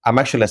I'm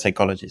actually a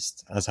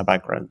psychologist as a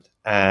background.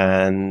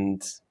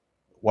 And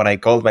what I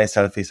call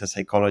myself is a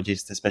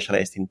psychologist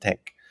specialized in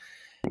tech.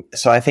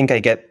 So I think I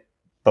get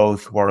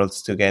both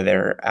worlds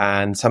together.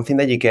 And something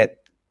that you get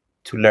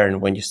to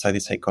learn when you study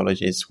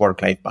psychology is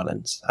work-life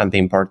balance and the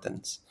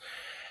importance.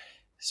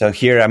 So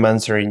here I'm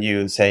answering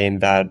you saying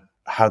that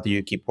how do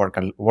you keep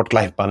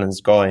work-life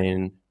balance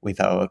going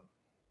without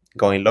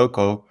going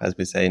loco, as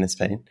we say in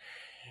Spain?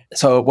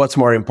 So what's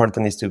more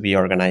important is to be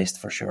organized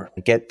for sure.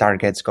 Get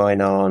targets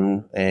going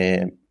on.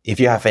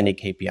 If you have any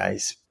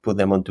KPIs, put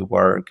them onto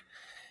work.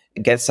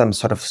 Get some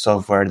sort of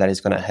software that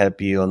is going to help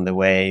you on the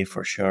way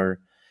for sure.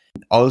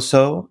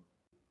 Also,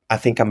 I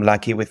think I'm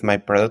lucky with my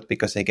product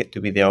because I get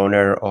to be the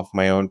owner of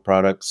my own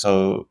product.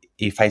 So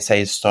if I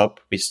say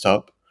stop, we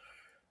stop.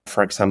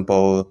 For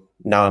example,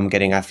 now I'm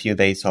getting a few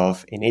days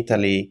off in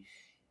Italy,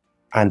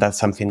 and that's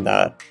something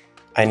that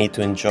I need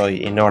to enjoy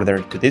in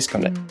order to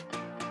disconnect.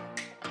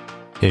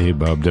 Hey,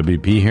 Bob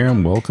WP here,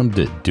 and welcome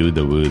to Do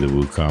the Woo, the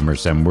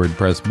WooCommerce and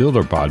WordPress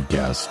Builder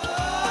Podcast.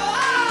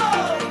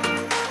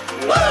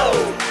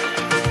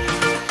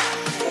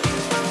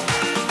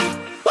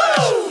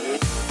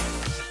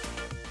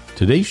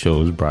 Today's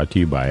show is brought to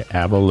you by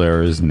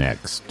Avalara's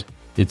Next.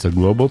 It's a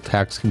global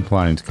tax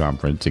compliance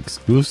conference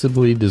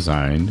exclusively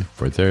designed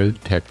for their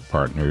tech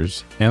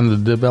partners and the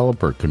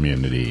developer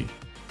community.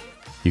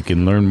 You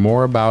can learn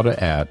more about it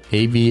at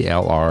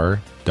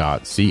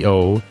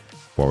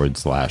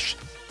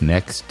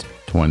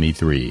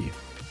avlr.co/next23.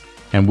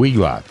 And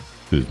Weglot,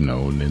 who's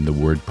known in the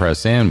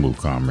WordPress and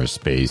WooCommerce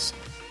space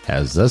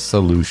as the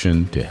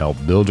solution to help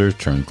builders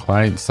turn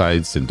client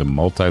sites into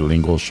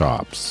multilingual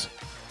shops.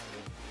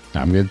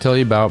 Now, I'm going to tell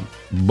you about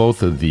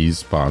both of these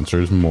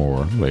sponsors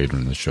more later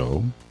in the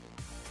show,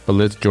 but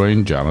let's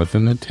join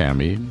Jonathan and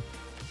Tammy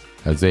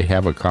as they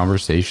have a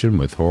conversation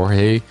with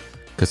Jorge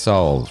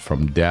Casals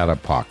from Data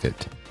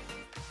Pocket.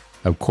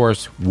 Of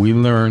course, we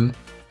learn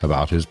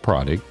about his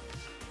product,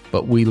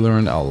 but we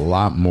learn a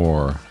lot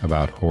more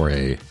about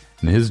Jorge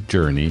and his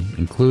journey,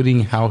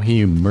 including how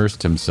he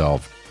immersed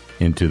himself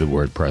into the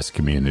WordPress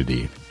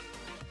community.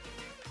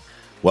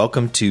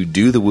 Welcome to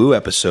Do the Woo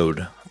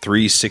episode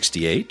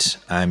 368.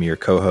 I'm your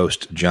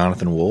co-host,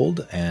 Jonathan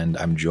Wold, and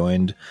I'm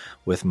joined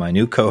with my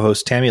new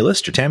co-host, Tammy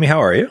Lister. Tammy,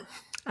 how are you?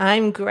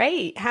 I'm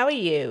great. How are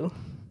you?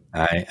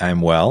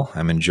 I'm well.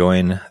 I'm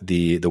enjoying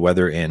the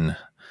weather in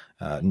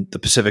the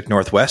Pacific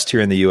Northwest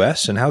here in the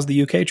U.S. And how's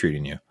the UK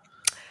treating you?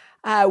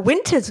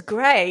 Winter's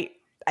great.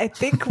 I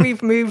think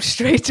we've moved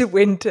straight to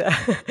winter.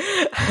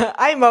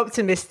 I'm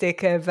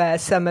optimistic of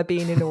summer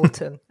being in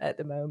autumn at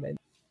the moment.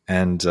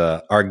 And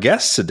our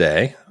guest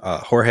today,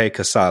 Jorge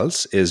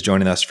Casals, is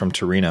joining us from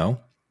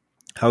Torino.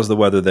 How's the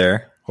weather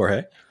there,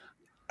 Jorge?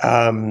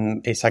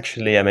 It's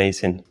actually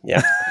amazing.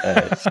 Yeah.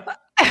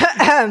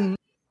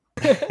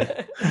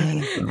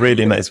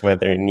 Really nice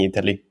weather in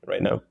Italy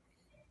right now.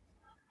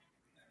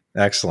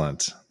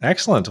 Excellent.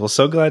 Well,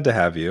 so glad to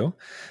have you.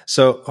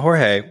 So,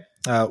 Jorge,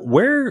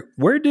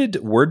 where did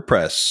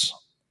WordPress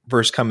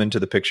first come into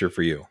the picture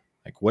for you?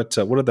 Like, what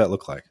did that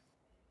look like?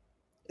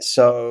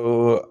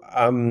 So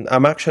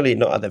I'm actually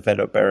not a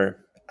developer,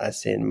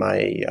 as in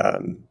my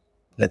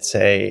let's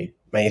say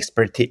my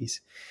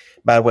expertise.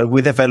 But when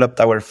we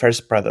developed our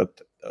first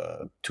product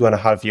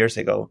 2.5 years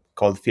ago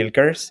called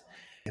Filkers,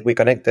 we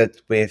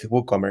connected with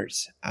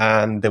WooCommerce,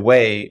 and the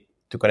way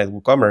to connect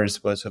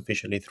WooCommerce was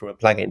officially through a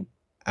plugin.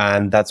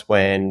 And that's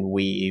when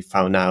we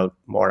found out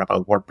more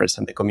about WordPress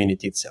and the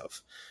community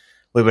itself.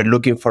 We were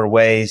looking for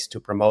ways to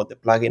promote the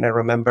plugin, I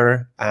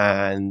remember,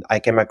 and I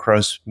came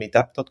across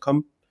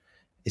meetup.com.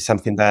 It's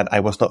something that I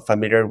was not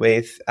familiar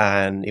with,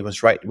 and it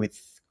was right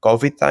with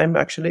COVID time,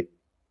 actually.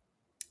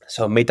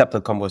 So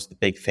meetup.com was the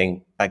big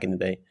thing back in the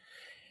day.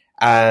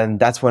 And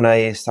that's when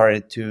I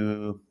started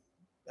to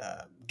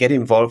get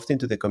involved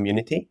into the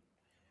community.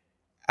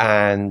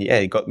 And yeah,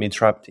 it got me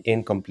trapped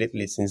in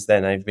completely. Since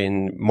then, I've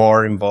been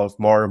more involved,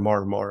 more and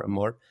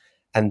more,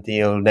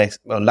 until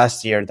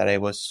last year that I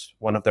was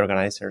one of the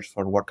organizers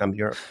for WordCamp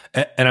Europe.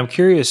 And I'm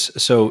curious,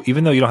 so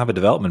even though you don't have a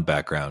development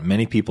background,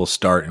 many people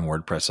start in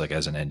WordPress like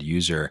as an end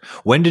user.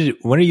 When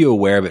are you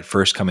aware of it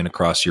first coming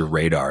across your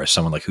radar as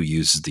someone like who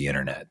uses the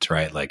internet,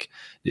 right? Like,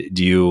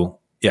 do you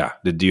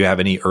have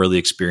any early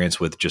experience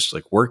with just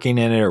like working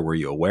in it, or were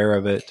you aware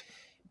of it?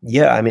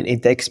 Yeah, I mean,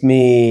 it takes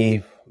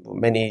me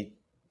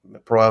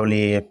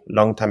probably a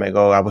long time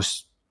ago. I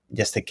was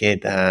just a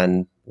kid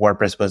and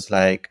WordPress was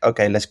like,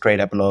 okay, let's create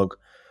a blog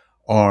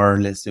or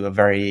let's do a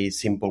very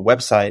simple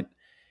website.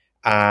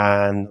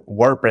 And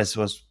WordPress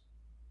was,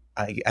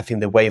 I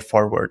think, the way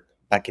forward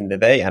back in the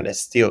day, and it's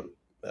still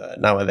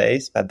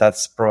nowadays. But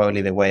that's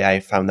probably the way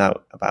I found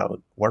out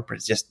about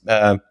WordPress, just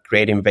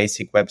creating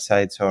basic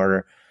websites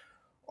or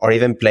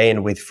even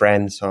playing with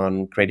friends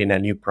on creating a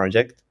new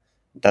project.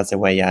 That's the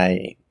way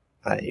I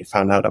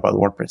found out about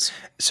WordPress.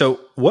 So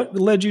what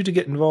led you to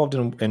get involved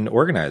in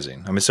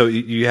organizing? I mean, so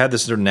you had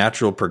this sort of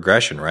natural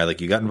progression, right?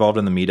 Like you got involved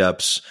in the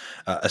meetups,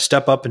 a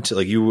step up into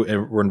like you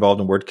were involved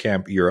in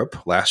WordCamp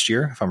Europe last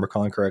year, if I'm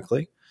recalling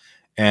correctly.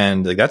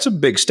 And like, that's a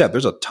big step.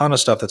 There's a ton of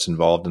stuff that's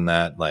involved in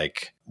that.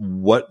 Like,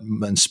 what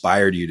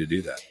inspired you to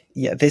do that?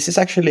 Yeah, this is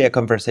actually a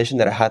conversation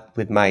that I had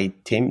with my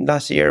team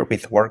last year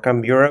with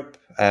WordCamp Europe.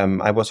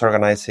 I was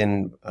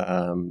organizing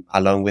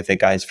along with the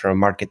guys from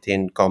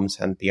marketing, comms,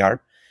 and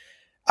PR.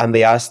 And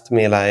they asked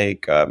me,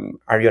 like,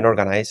 are you an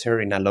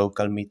organizer in a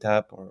local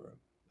meetup? Or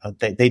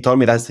they told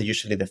me that's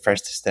usually the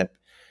first step.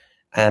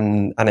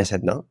 And I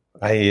said, no,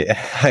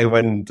 I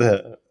went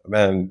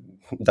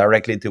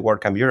directly to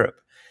WordCamp Europe.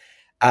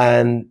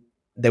 And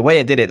the way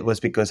I did it was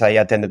because I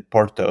attended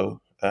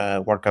Porto,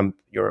 WordCamp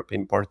Europe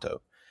in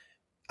Porto.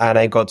 And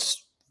I got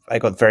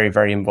very,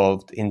 very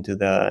involved into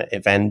the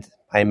event.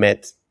 I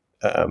met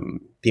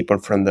people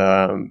from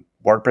the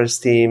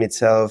WordPress team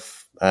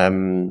itself.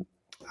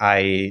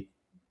 I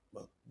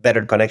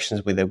better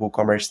connections with the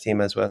WooCommerce team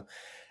as well.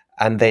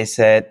 And they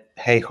said,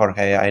 hey,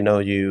 Jorge, I know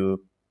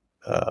you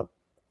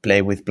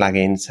play with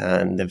plugins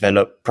and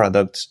develop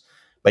products,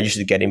 but you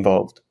should get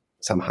involved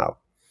somehow.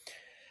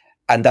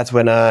 And that's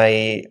when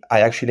I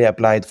actually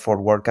applied for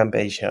WordCamp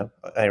Asia,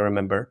 I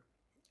remember,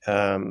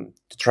 to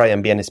try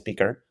and be a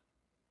speaker.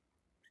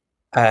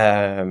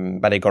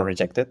 But I got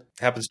rejected.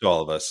 Happens to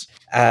all of us.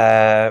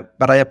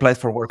 But I applied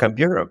for WordCamp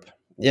Europe.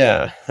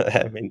 Yeah.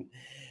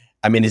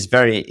 I mean, it's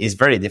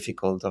very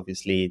difficult,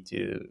 obviously,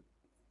 to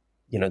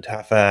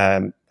have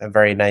a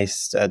very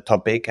nice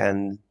topic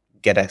and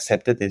get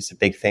accepted is a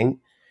big thing.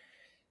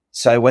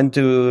 So I went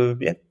to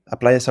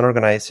apply as an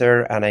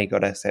organizer, and I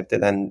got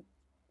accepted, and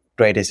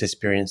greatest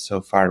experience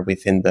so far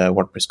within the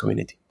WordPress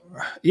community.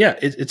 Yeah,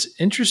 it's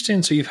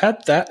interesting. So you've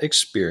had that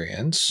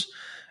experience,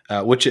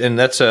 and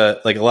that's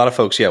like a lot of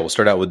folks. Yeah, will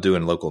start out with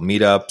doing local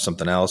meetup,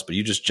 something else, but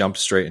you just jumped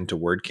straight into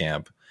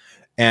WordCamp.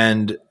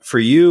 And for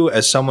you,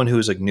 as someone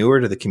who's like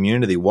newer to the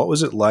community, what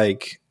was it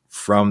like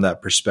from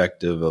that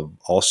perspective of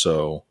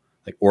also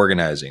like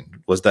organizing?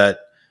 Was that,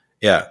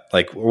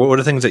 like what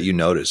are things that you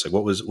noticed? Like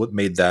what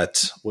made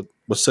that,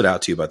 what stood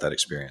out to you about that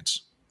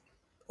experience?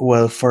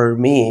 Well, for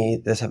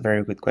me, that's a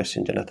very good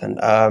question, Jonathan.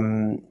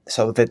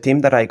 So the team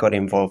that I got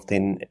involved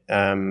in,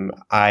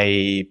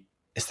 I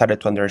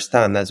started to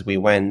understand as we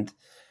went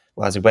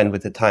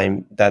with the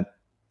time, that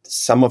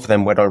some of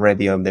them were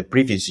already on the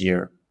previous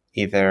year,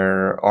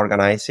 either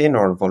organizing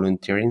or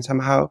volunteering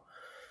somehow.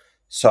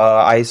 So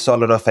I saw a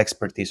lot of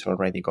expertise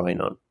already going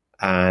on,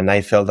 and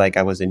I felt like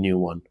I was the new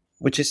one,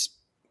 which is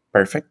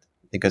perfect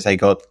because I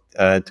got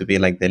to be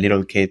like the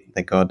little kid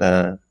that got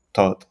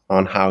taught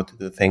on how to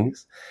do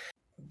things.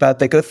 But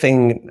the good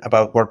thing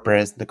about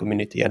WordPress, the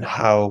community, and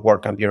how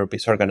WordCamp Europe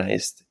is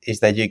organized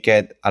is that you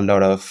get a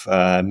lot of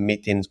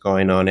meetings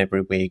going on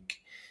every week.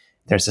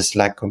 There's a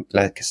Slack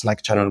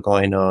channel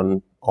going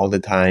on all the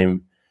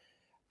time.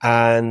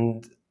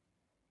 And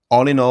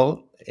all in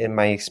all, in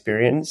my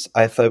experience,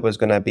 I thought it was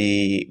going to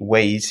be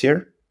way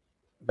easier.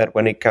 But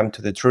when it comes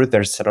to the truth,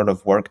 there's a lot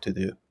of work to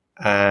do.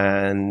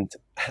 And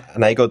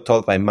I got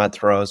told by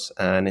Matt Ross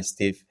and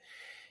Steve,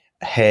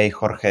 hey,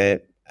 Jorge,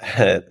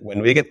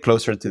 when we get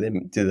closer to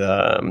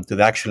the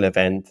actual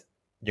event,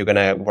 you're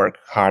gonna work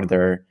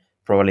harder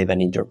probably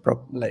than in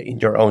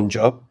your own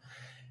job.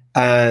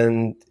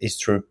 And it's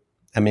true.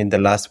 I mean, the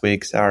last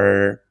weeks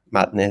are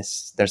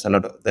madness. There's a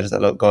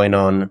lot going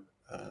on.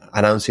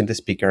 Announcing the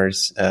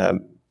speakers,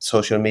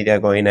 social media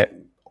going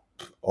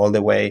all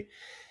the way.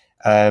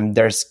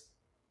 There's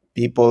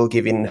people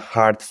giving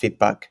hard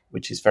feedback,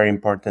 which is very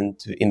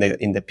important in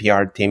the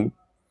PR team.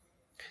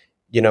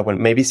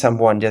 When maybe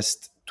someone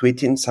just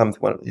tweeting something,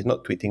 well, it's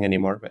not tweeting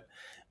anymore, but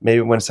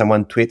maybe when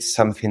someone tweets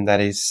something that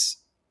is,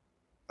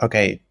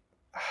 okay,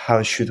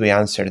 how should we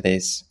answer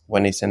this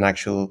when it's an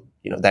actual,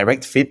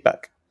 direct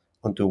feedback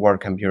onto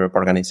WordCamp Europe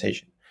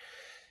organization.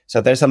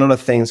 So there's a lot of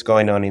things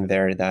going on in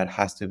there that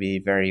has to be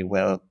very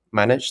well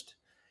managed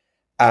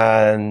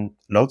and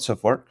loads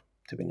of work,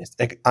 to be honest.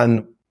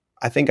 And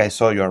I think I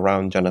saw you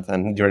around,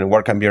 Jonathan, during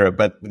WordCamp Europe,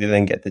 but we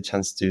didn't get the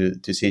chance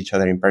to see each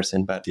other in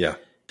person. But yeah.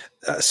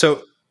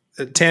 So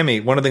Tammy,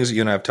 one of the things that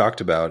you and I have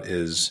talked about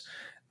is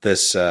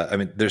this.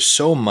 There's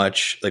so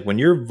much, like when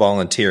you're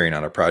volunteering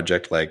on a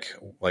project like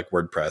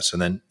WordPress,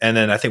 and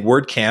then I think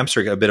WordCamps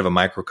are a bit of a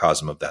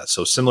microcosm of that.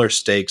 So similar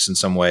stakes in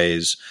some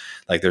ways.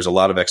 Like there's a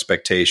lot of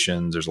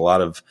expectations. There's a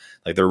lot of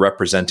like they're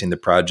representing the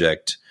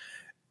project.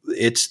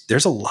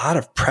 There's a lot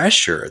of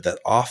pressure that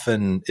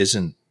often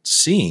isn't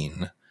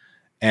seen.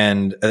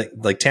 And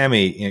like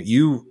Tammy,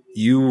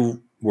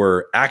 you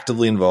were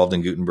actively involved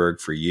in Gutenberg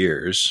for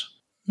years.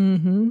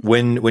 Mm-hmm.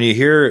 When you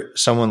hear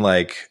someone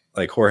like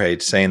Jorge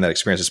saying that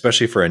experience,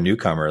 especially for a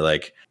newcomer,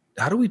 like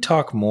how do we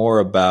talk more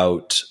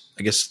about,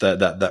 I guess,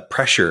 that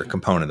pressure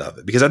component of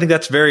it? Because I think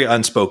that's very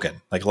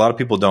unspoken. Like a lot of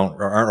people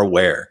aren't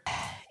aware.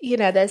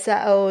 There's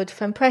that old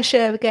from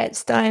pressure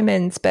gets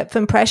diamonds, but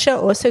from pressure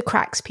also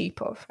cracks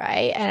people,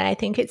 right? And I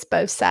think it's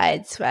both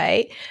sides,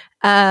 right?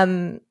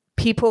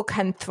 People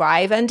can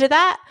thrive under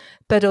that,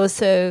 but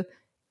also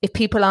if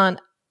people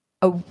aren't,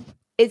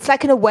 it's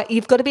like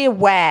you've got to be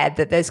aware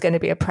that there's going to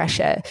be a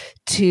pressure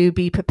to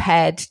be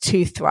prepared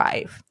to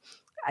thrive.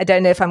 I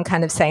don't know if I'm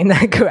kind of saying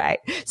that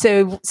correct.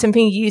 So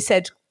something you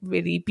said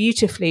really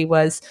beautifully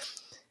was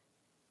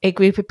a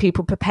group of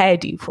people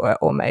prepared you for it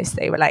almost.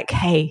 They were like,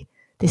 hey,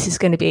 this is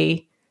going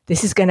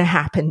to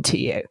happen to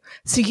you.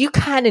 So you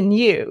kind of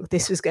knew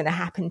this was going to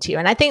happen to you.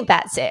 And I think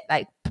that's it,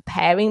 like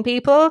preparing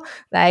people,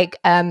 like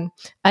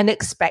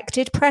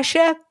unexpected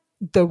pressure,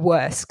 the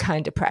worst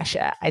kind of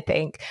pressure, I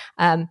think.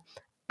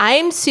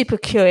 I'm super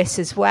curious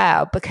as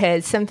well,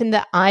 because something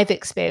that I've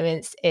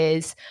experienced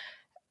is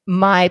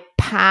my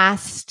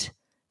past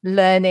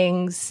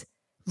learnings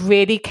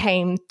really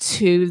came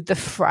to the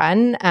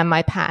front, and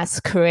my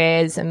past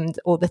careers and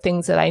all the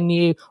things that I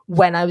knew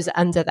when I was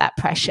under that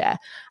pressure.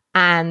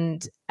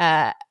 And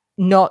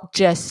not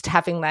just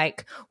having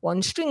like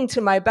one string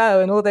to my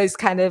bow and all those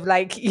kind of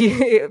like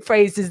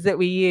phrases that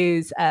we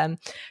use.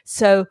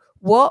 So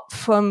what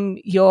from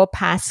your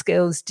past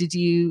skills did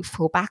you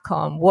fall back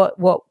on?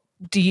 What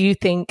do you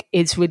think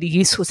is really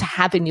useful to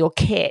have in your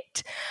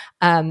kit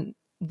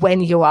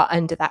when you are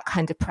under that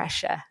kind of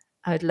pressure?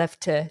 I would love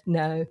to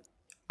know.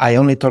 I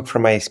only talk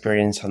from my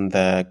experience on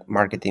the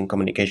marketing,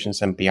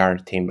 communications, and PR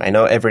team. I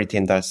know every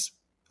team does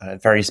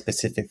very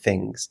specific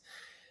things.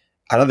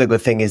 Another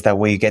good thing is that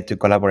we get to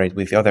collaborate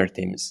with the other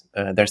teams.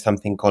 There's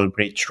something called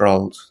bridge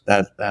roles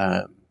that,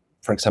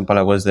 for example,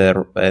 I was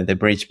the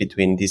bridge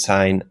between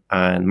design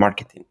and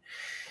marketing.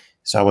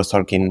 So I was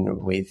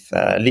talking with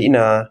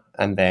Lina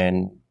and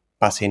then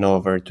passing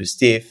over to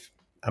Steve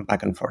and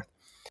back and forth.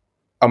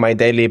 On my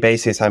daily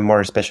basis, I'm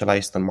more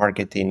specialized on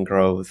marketing,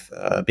 growth,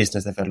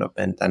 business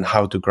development, and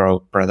how to grow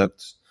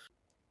products.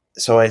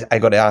 So I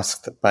got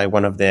asked by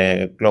one of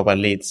the global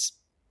leads,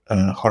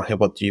 Jorge,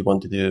 what do you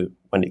want to do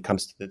when it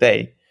comes to the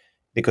day?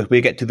 Because we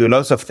get to do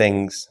lots of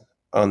things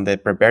on the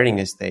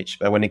preparing stage,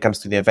 but when it comes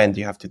to the event,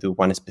 you have to do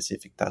one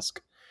specific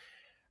task.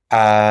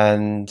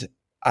 And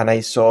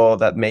I saw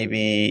that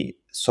maybe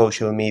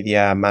social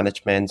media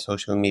management,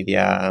 social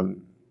media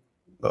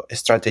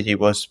strategy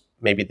was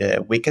maybe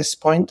the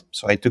weakest point.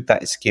 So I took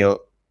that skill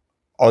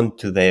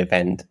onto the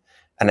event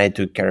and I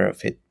took care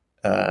of it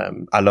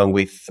along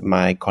with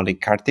my colleague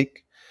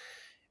Kartik.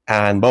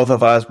 And both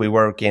of us, we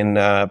work in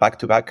back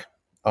to back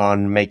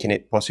on making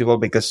it possible,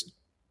 because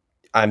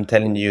I'm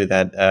telling you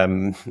that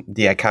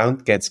the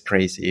account gets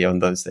crazy on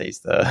those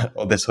days.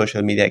 All the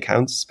social media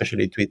accounts,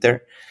 especially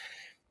Twitter,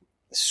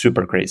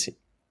 super crazy.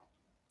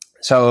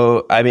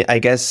 So, I mean, I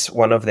guess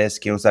one of the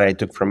skills that I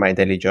took from my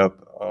daily job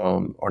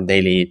or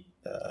daily,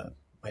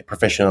 my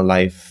professional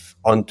life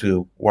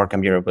onto Work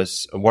and Bureau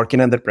was working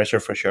under pressure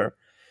for sure,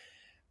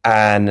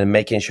 and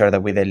making sure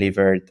that we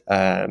delivered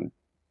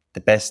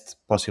the best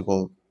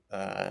possible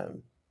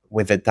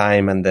with the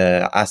time and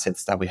the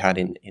assets that we had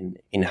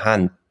in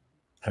hand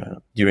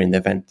during the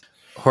event.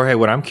 Jorge,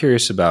 what I'm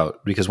curious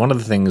about, because one of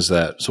the things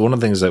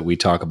that we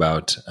talk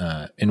about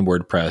in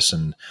WordPress,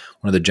 and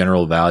one of the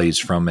general values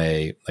from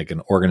an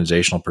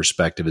organizational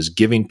perspective, is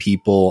giving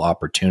people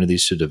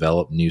opportunities to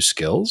develop new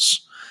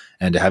skills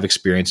and to have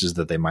experiences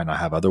that they might not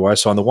have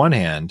otherwise. So on the one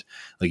hand,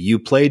 like, you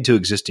played to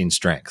existing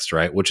strengths,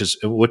 right? Which is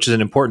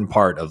an important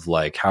part of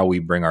like how we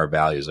bring our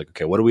values. Like,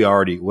 okay, what are we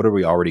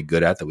already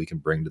good at that we can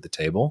bring to the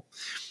table?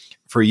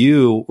 For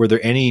you, were there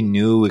any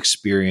new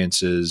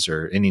experiences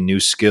or any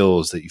new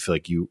skills that you feel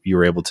like you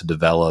were able to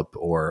develop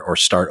or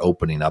start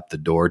opening up the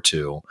door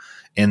to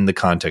in the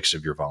context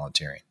of your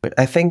volunteering?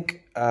 I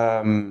think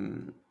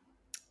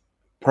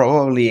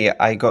probably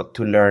I got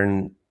to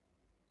learn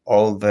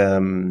all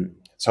the...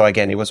 So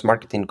again, it was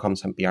marketing,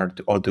 comms, and PR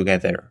all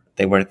together.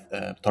 They were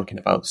talking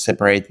about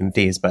separating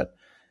these, but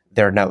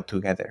they're now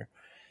together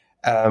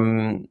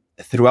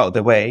throughout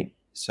the way.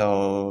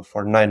 So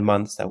for 9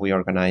 months that we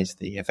organized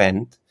the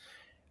event,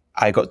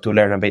 I got to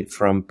learn a bit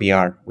from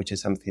PR, which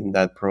is something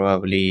that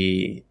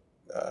probably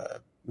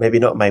maybe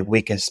not my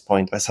weakest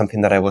point, but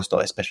something that I was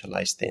not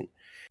specialized in.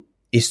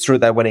 It's true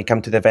that when it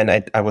came to the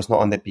event, I was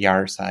not on the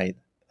PR side,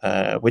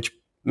 which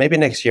maybe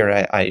next year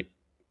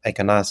I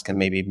can ask and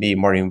maybe be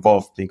more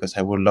involved, because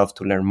I would love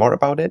to learn more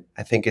about it.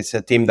 I think it's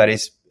a team that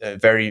is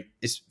very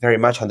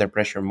much under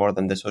pressure, more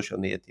than the social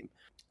media team.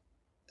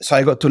 So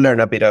I got to learn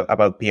a bit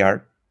about PR.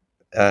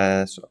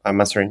 So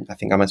I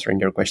think I'm answering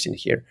your question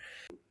here.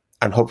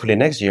 And hopefully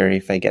next year,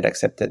 if I get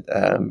accepted,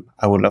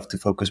 I would love to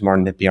focus more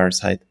on the PR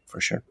side for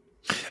sure.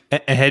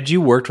 And had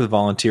you worked with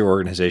volunteer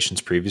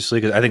organizations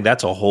previously? Because I think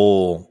that's a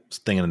whole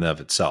thing in and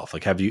of itself.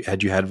 Like, had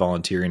you had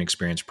volunteering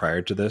experience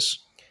prior to this?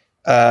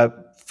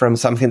 From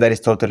something that is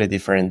totally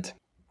different.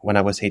 When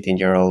I was 18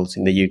 years old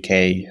in the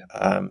UK,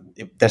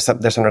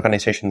 there's an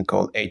organization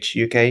called Age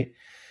UK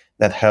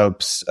that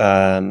helps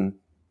the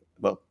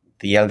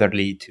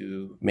elderly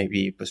to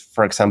maybe,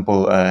 for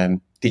example,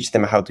 teach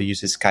them how to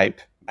use Skype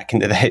back in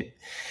the day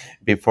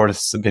before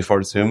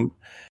Zoom.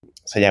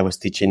 So yeah, I was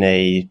teaching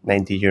a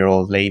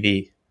 90-year-old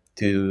lady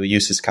to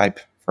use Skype,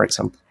 for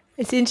example.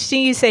 It's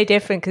interesting you say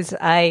different, because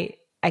I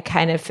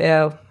kind of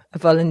feel a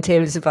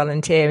volunteer is a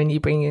volunteer and you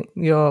bring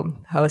your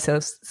whole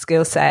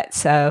skill set.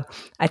 So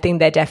I think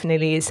there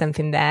definitely is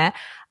something there.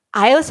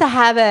 I also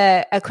have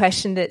a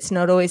question that's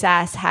not always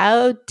asked.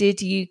 How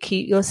did you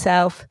keep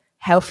yourself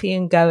healthy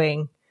and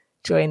going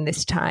during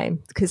this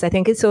time? Because I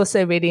think it's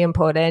also really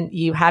important.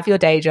 You have your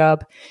day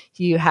job,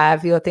 you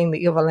have your thing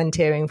that you're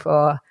volunteering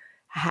for.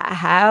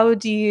 How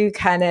do you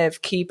kind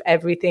of keep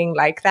everything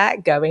like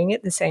that going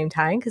at the same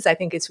time? Because I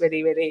think it's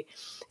really, really,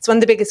 it's one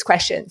of the biggest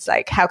questions.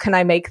 Like, how can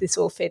I make this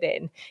all fit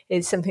in?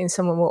 Is something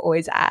someone will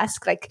always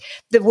ask. Like,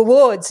 the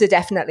rewards are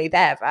definitely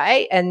there,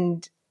 right?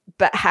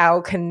 But how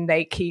can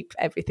they keep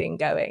everything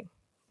going?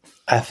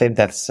 I think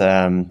that's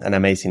an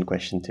amazing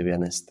question, to be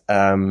honest.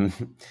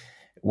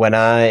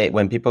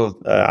 When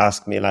people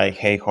ask me like,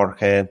 "Hey,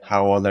 Jorge,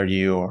 how old are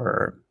you?"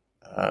 or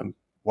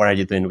 "What are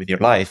you doing with your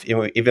life?"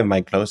 Even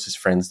my closest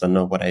friends don't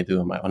know what I do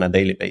on a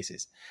daily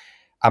basis.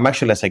 I'm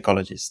actually a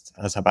psychologist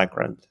as a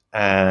background,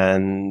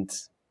 and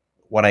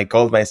what I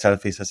call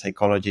myself is a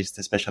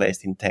psychologist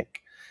specialized in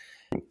tech.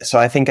 So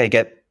I think I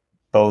get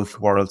both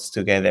worlds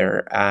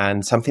together,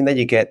 and something that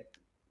you get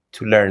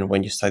to learn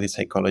when you study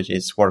psychology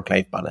is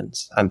work-life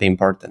balance and the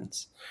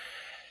importance.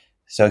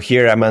 So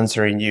here I'm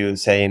answering you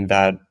saying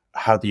that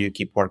how do you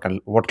keep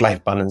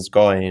work-life balance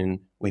going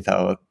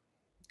without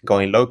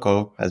going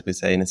loco, as we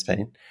say in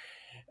Spain?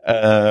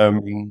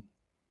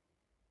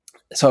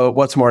 So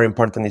what's more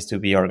important is to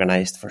be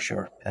organized for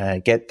sure.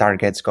 Get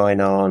targets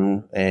going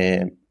on.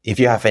 If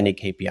you have any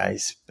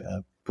KPIs,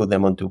 put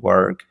them onto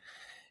work.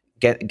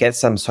 Get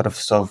some sort of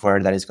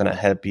software that is going to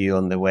help you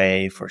on the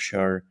way for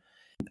sure.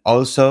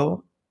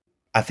 Also,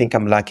 I think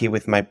I'm lucky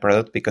with my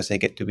product because I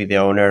get to be the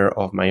owner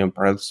of my own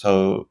product.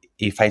 So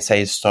if I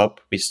say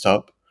stop, we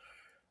stop.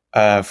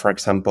 For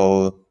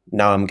example,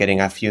 now I'm getting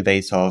a few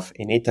days off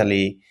in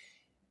Italy,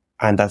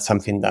 and that's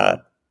something that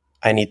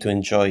I need to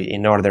enjoy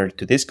in order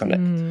to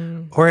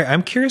disconnect. Jorge,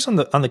 I'm curious on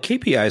the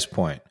KPIs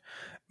point,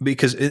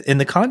 because in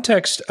the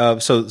context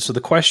of so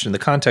the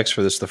context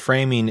for this, the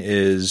framing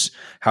is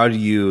how do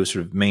you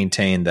sort of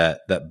maintain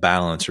that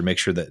balance or make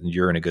sure that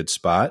you're in a good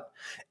spot?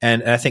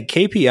 And I think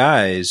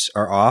KPIs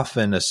are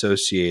often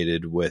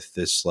associated with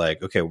this,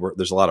 like, okay,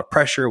 there's a lot of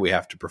pressure. We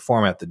have to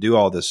perform, have to do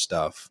all this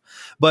stuff.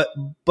 But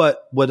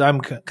what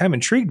I'm kind of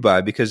intrigued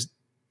by, because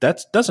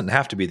that doesn't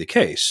have to be the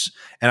case.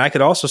 And I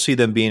could also see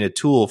them being a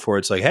tool for,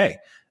 it's like, hey,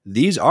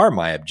 these are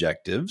my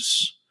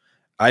objectives.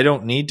 I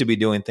don't need to be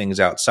doing things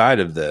outside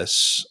of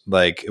this,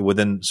 like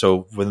within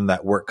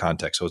that work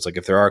context. So it's like,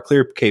 if there are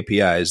clear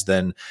KPIs,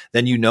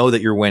 then you know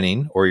that you're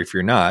winning, or if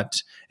you're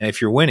not. And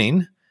if you're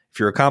winning, if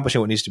you're accomplishing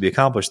what needs to be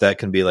accomplished, that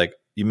can be like,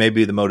 you may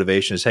be the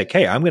motivation is,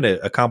 hey, I'm going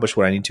to accomplish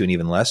what I need to in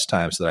even less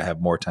time so that I have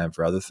more time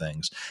for other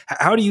things.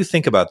 How do you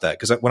think about that?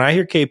 Because when I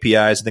hear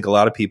KPIs, I think a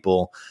lot of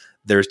people,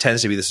 there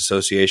tends to be this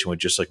association with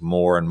just like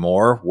more and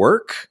more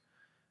work.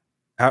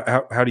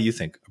 How do you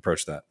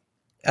approach that?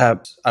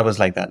 I was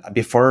like that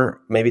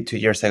before. Maybe 2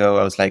 years ago,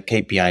 I was like,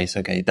 KPIs,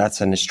 okay,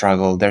 that's a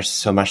struggle. There's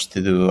so much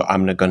to do.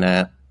 I'm not going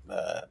to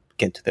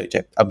get to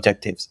the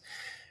objectives.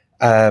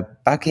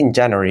 Back in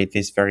January,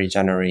 this very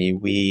January,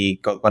 we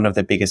got one of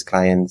the biggest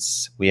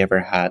clients we ever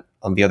had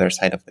on the other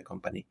side of the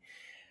company.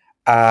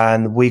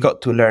 And we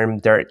got to learn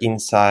their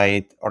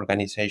inside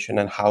organization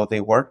and how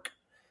they work.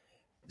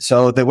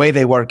 So the way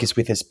they work is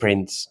with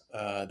sprints.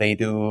 They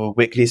do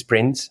weekly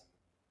sprints.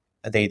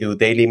 They do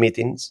daily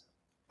meetings.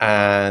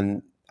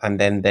 And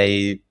then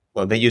they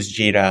use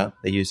Jira,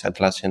 they use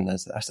Atlassian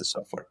as the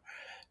software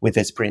with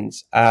the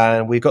sprints.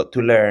 And we got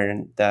to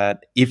learn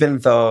that even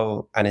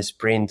though a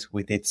sprint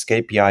with its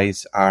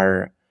KPIs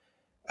are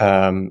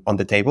on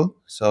the table,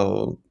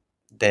 so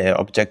the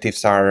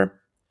objectives are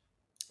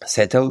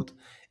settled,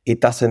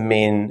 it doesn't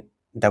mean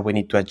that we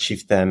need to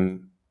achieve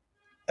them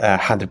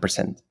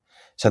 100%.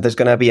 So there's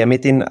going to be a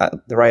meeting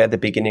right at the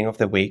beginning of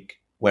the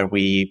week where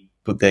we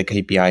put the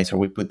KPIs or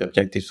we put the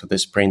objectives for the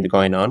sprint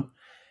going on.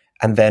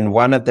 And then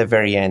one at the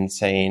very end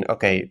saying,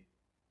 okay,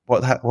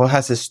 what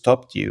has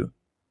stopped you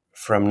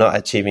from not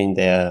achieving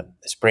the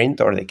sprint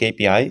or the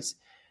KPIs,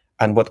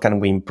 and what can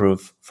we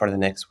improve for the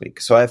next week?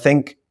 So I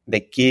think the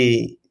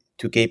key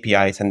to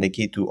KPIs and the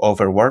key to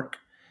overwork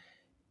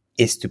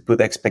is to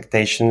put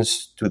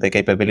expectations to the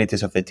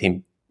capabilities of the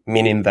team,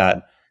 meaning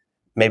that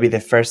maybe the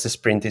first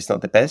sprint is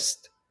not the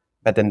best,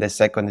 but then the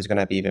second is going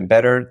to be even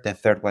better. The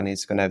third one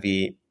is going to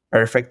be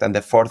perfect. And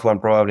the fourth one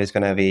probably is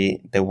going to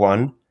be the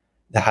one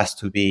that has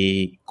to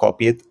be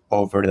copied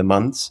over the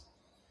months.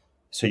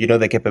 So you know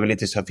the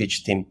capabilities of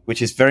each team,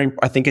 which is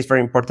I think it's very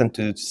important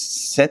to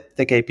set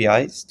the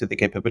KPIs to the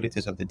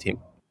capabilities of the team.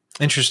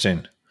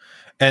 Interesting.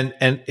 And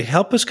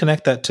help us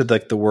connect that to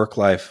like the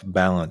work-life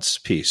balance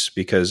piece,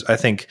 because I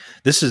think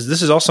this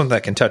is also something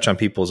that can touch on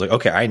people's like,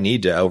 okay, I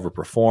need to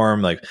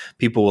overperform. Like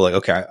people will like,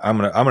 okay, I'm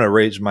gonna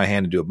raise my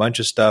hand and do a bunch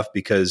of stuff,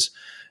 because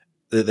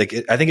like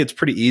I think it's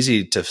pretty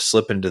easy to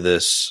slip into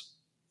this,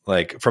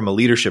 like from a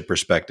leadership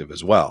perspective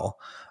as well,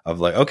 of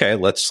like, okay,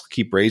 let's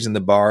keep raising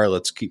the bar,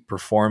 let's keep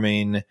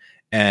performing.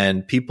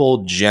 And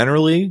people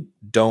generally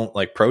don't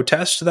like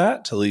protest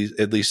that,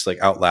 at least like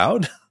out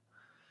loud.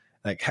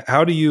 Like,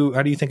 how do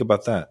you think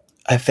about that?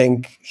 I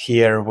think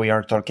here we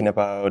are talking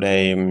about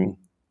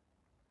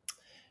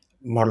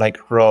more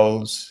like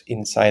roles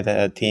inside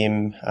a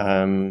team.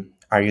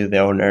 Are you the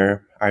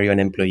owner? Are you an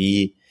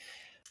employee?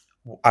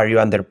 Are you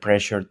under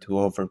pressure to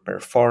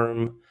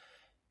overperform?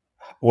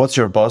 what's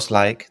your boss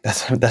like?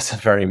 That's a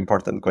very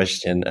important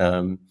question.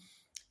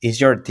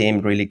 Is your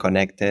team really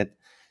connected?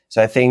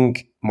 So I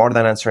think more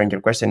than answering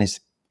your question is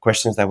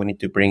questions that we need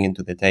to bring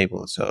into the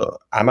table. So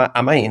am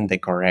I in the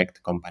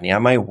correct company?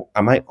 Am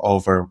I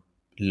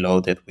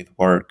overloaded with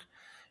work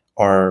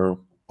or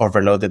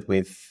overloaded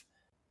with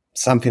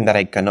something that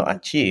I cannot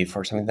achieve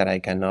or something that I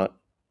cannot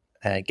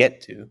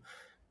get to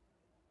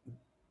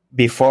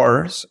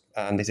before,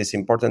 and this is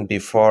important,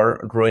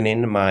 before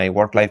ruining my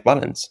work-life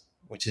balance,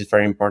 which is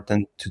very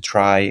important to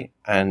try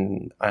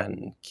and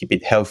keep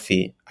it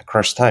healthy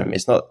across time.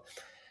 It's not,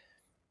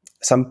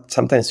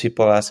 sometimes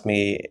people ask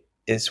me,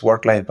 is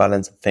work-life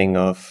balance a thing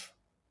of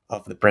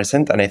the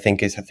present? And I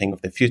think it's a thing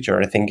of the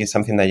future. I think it's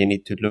something that you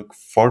need to look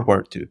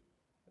forward to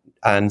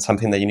and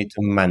something that you need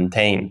to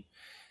maintain,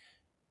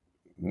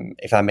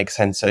 if that makes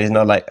sense. So it's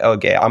not like,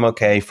 okay, I'm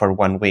okay for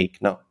 1 week.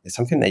 No, it's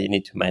something that you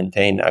need to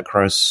maintain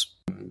across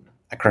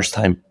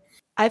time.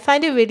 I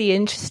find it really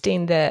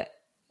interesting that,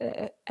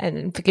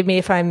 and forgive me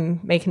if I'm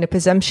making a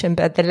presumption,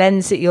 but the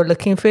lens that you're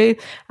looking through,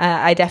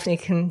 I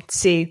definitely can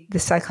see the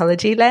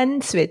psychology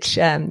lens, which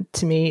to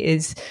me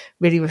is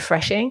really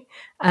refreshing.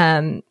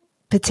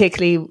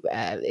 Particularly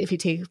if you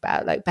think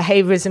about like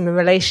behaviorism and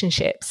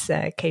relationships,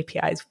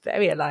 KPI is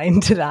very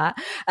aligned to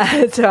that.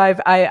 So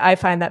I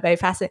find that very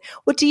fascinating.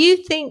 What do you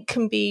think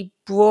can be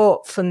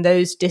brought from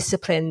those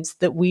disciplines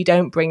that we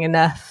don't bring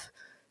enough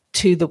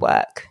to the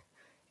work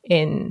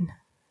in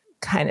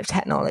kind of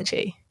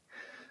technology?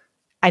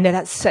 I know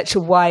that's such a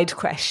wide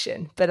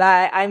question, but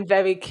I'm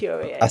very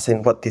curious. As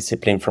in what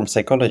discipline from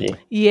psychology?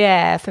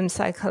 Yeah, from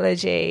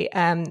psychology.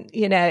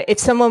 If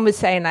someone was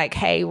saying like,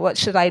 hey, what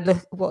should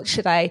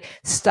I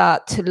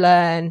start to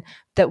learn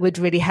that would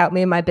really help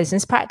me in my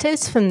business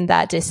practice from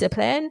that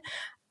discipline?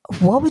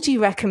 What would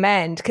you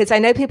recommend? Because I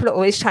know people are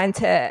always trying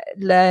to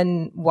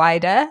learn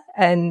wider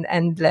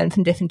and learn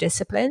from different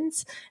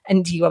disciplines.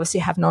 And you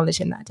obviously have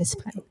knowledge in that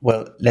discipline.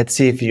 Well, let's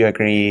see if you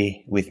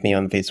agree with me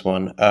on this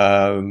one.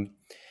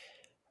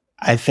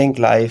 I think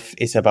life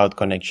is about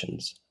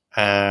connections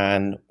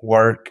and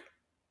work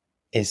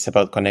is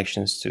about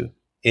connections too.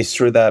 It's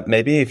true that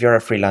maybe if you're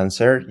a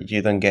freelancer,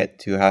 you don't get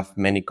to have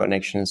many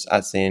connections,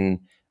 as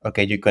in,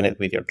 okay, you connect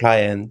with your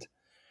client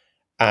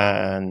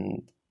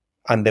and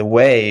the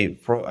way,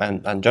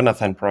 and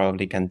Jonathan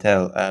probably can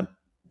tell,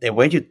 the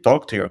way you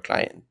talk to your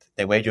client,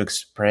 the way you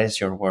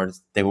express your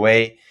words, the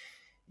way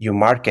you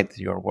market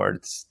your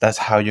words, that's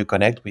how you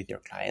connect with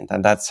your client.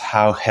 And that's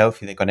how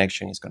healthy the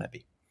connection is going to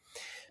be.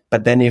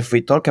 But then if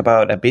we talk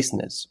about a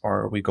business,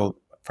 or we go,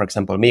 for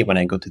example, me, when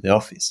I go to the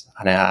office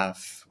and I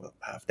have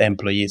the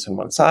employees on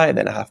one side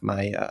and I have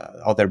my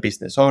other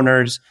business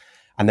owners,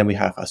 and then we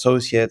have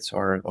associates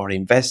or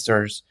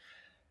investors.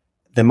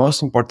 The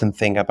most important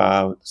thing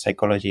about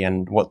psychology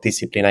and what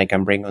discipline I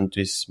can bring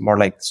onto is more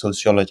like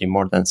sociology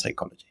more than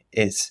psychology,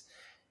 is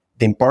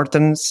the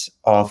importance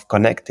of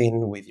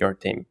connecting with your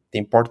team, the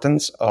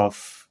importance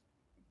of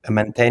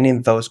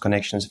maintaining those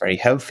connections very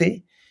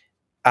healthy,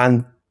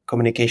 and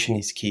communication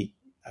is key.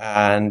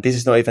 And this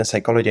is not even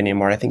psychology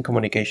anymore. I think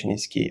communication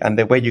is key. And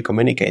the way you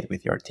communicate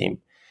with your team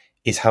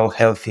is how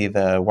healthy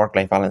the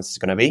work-life balance is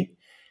going to be,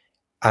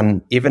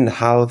 and even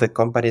how the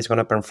company is going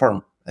to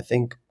perform. I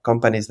think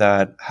companies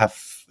that have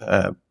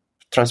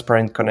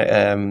transparent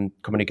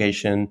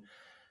communication,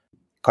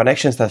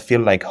 connections that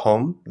feel like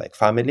home, like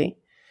family,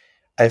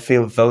 I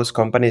feel those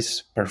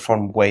companies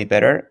perform way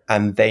better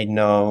and they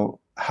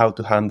know how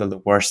to handle the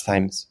worst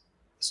times.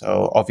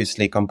 So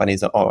obviously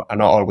companies are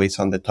not always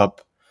on the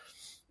top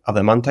of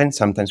the mountain.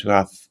 Sometimes we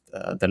have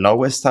the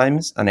lowest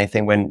times. And I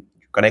think when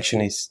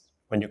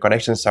your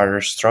connections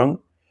are strong,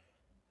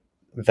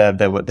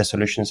 the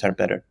solutions are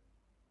better,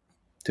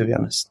 to be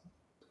honest.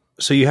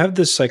 So you have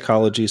this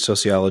psychology,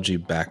 sociology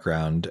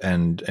background,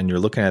 and you're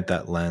looking at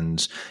that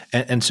lens,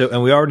 and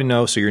we already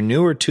know. So you're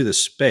newer to the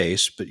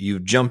space, but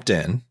you've jumped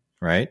in,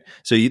 right?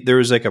 So there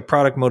was like a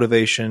product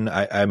motivation.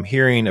 I'm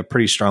hearing a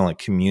pretty strong like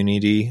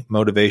community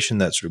motivation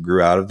that sort of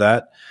grew out of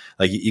that.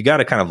 Like you got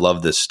to kind of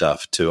love this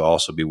stuff to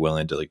also be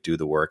willing to like do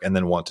the work and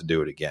then want to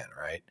do it again,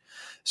 right?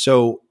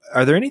 So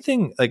are there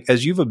anything like,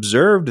 as you've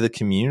observed the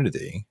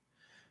community?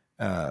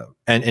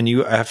 And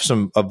you have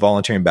a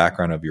volunteering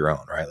background of your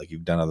own, right? Like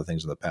you've done other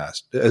things in the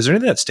past. Is there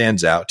anything that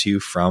stands out to you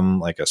from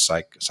like a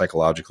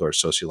psychological or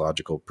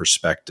sociological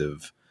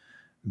perspective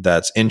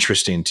that's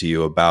interesting to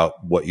you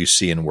about what you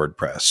see in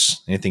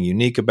WordPress? Anything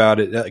unique about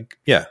it?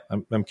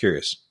 I'm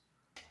curious.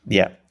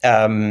 Yeah.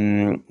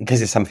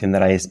 This is something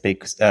that I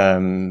speak,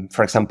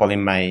 for example,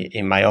 in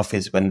my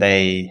office when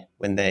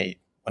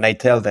I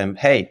tell them,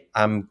 hey,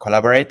 I'm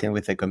collaborating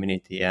with the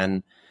community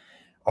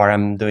or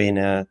I'm doing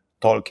a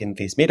talk in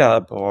this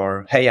meetup,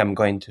 or hey, I'm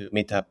going to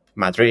Meetup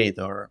Madrid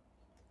or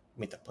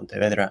Meetup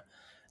Pontevedra.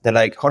 They're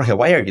like, Jorge,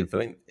 why are you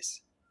doing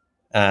this?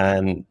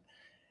 And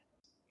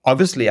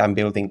obviously I'm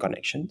building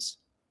connections,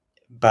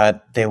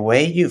 but the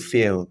way you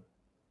feel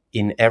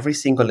in every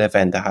single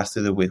event that has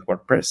to do with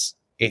WordPress,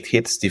 it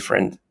hits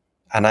different.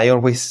 And I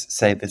always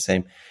say the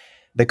same.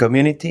 The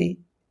community,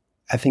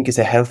 I think, is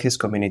the healthiest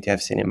community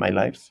I've seen in my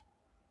life.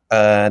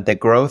 The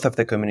growth of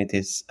the community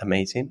is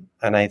amazing,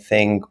 and I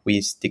think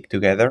we stick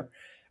together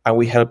and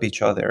we help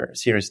each other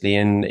seriously.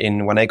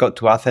 In when I got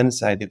to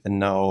Athens, I didn't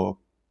know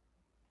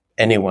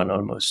anyone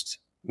almost.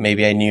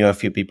 Maybe I knew a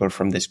few people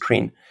from the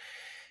screen,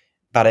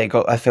 but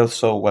I felt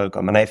so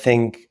welcome. And I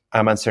think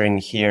I'm answering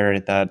here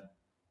that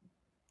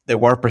the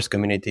WordPress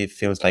community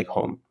feels like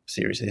home.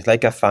 Seriously, it's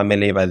like a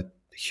family, but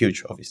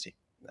huge, obviously.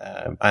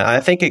 And I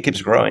think it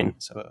keeps growing.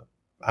 So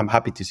I'm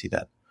happy to see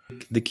that.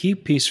 The key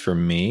piece for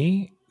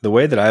me, the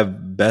way that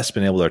I've best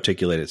been able to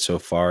articulate it so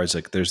far is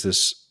like there's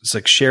this, it's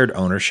like shared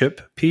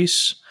ownership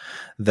piece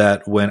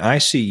that when I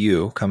see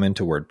you come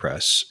into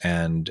WordPress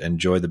and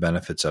enjoy the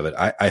benefits of it,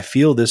 I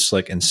feel this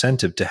like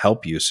incentive to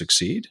help you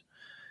succeed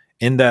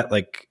in that,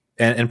 like,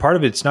 and part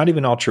of it's not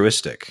even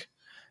altruistic,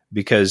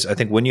 because I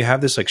think when you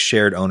have this like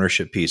shared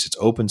ownership piece, it's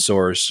open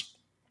source,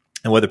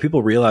 and whether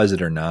people realize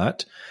it or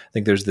not, I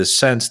think there's this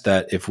sense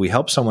that if we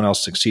help someone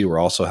else succeed, we're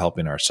also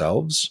helping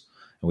ourselves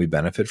and we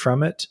benefit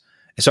from it.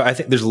 And so I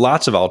think there's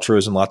lots of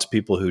altruism, lots of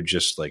people who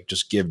just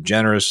give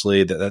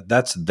generously.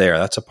 That's there.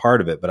 That's a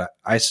part of it. But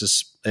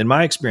in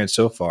my experience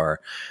so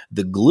far,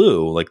 the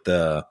glue, like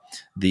the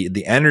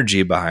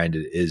energy behind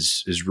it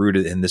is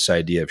rooted in this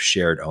idea of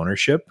shared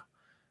ownership,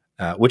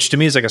 which to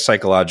me is like a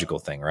psychological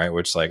thing, right? Where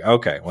it's like,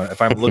 okay,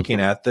 if I'm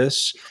looking at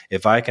this,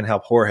 if I can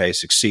help Jorge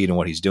succeed in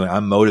what he's doing,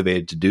 I'm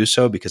motivated to do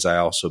so because I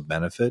also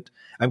benefit.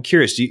 I'm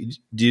curious, do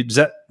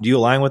you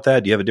align with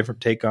that? Do you have a different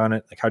take on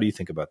it? Like, how do you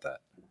think about that?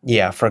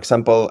 Yeah, for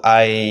example,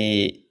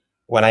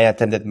 when I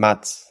attended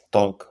Matt's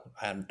talk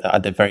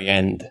at the very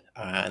end,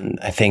 and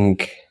I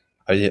think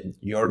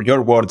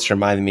your words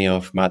remind me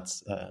of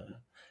Matt's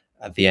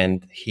at the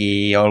end.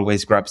 He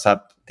always grabs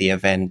up the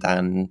event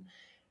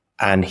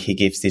and he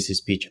gives this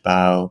speech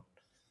about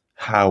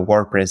how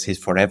WordPress is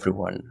for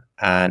everyone,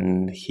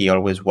 and he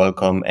always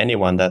welcomes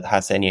anyone that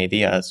has any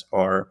ideas,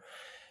 or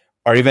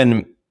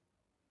even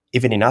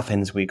in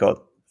Athens, we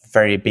got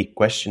very big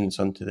questions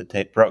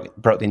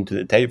brought into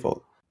the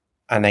table.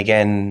 And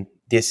again,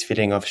 this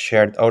feeling of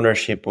shared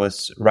ownership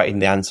was writing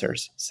the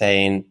answers,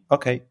 saying,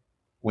 okay,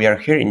 we are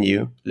hearing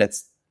you.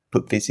 Let's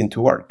put this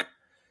into work.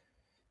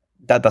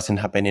 That doesn't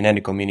happen in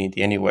any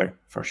community anywhere,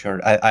 for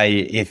sure.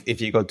 If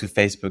you go to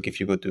Facebook,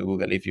 if you go to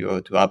Google, if you go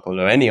to Apple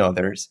or any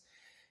others,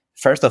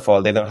 first of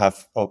all, they don't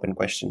have open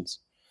questions.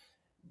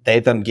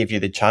 They don't give you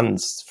the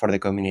chance for the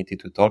community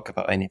to talk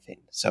about anything.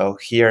 So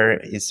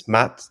here is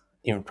Matt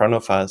in front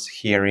of us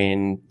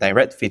hearing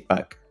direct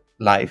feedback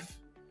live.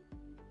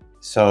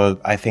 So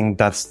I think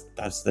that's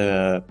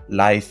the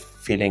live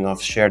feeling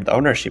of shared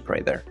ownership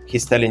right there.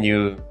 He's telling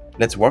you,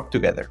 let's work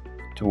together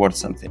towards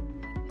something.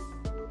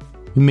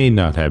 You may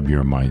not have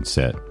your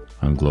mindset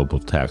on global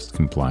tax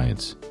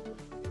compliance,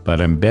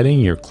 but I'm betting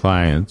your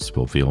clients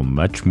will feel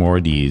much more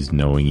at ease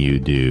knowing you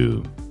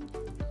do.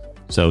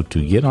 So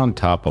to get on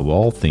top of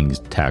all things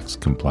tax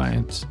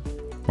compliance,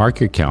 mark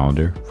your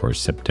calendar for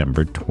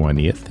September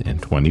 20th and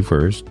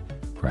 21st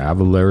for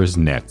Avalara's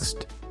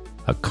Next,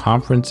 a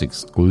conference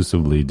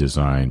exclusively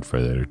designed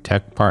for their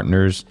tech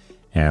partners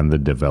and the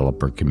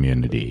developer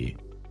community.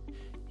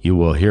 You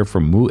will hear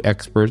from Woo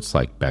experts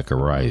like Becca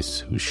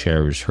Rice, who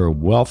shares her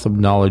wealth of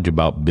knowledge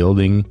about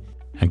building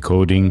and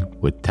coding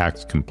with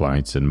tax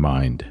compliance in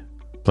mind.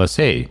 Plus,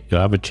 hey, you'll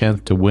have a chance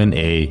to win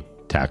a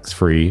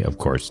tax-free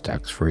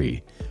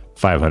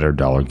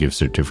 $500 gift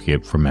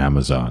certificate from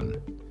Amazon.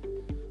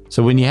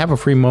 So when you have a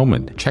free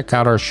moment, check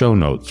out our show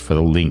notes for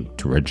the link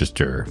to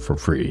register for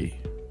free.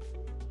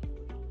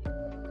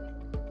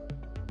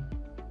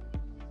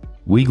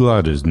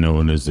 Weglot is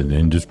known as an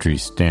industry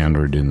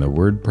standard in the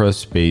WordPress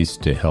space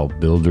to help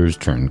builders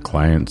turn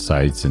client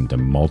sites into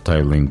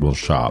multilingual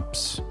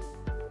shops.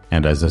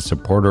 And as a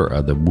supporter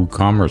of the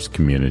WooCommerce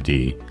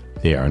community,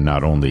 they are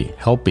not only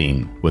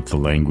helping with the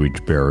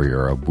language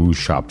barrier of Woo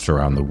shops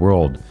around the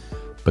world,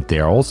 but they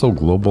are also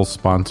global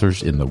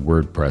sponsors in the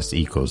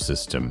WordPress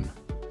ecosystem.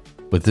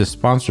 With this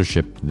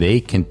sponsorship, they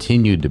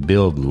continue to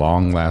build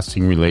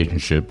long-lasting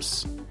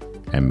relationships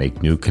and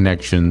make new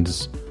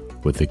connections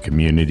with the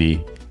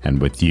community and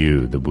with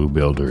you, the Woo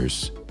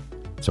builders.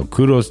 So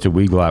kudos to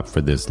Weglot for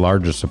this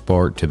larger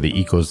support to the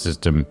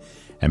ecosystem,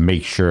 and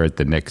make sure at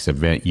the next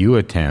event you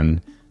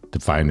attend to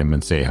find them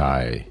and say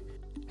hi.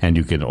 And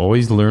you can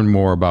always learn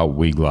more about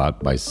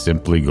Weglot by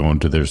simply going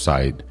to their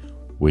site,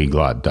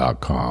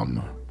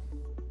 weglot.com.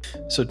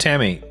 So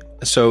Tammy,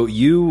 so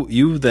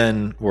you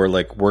then were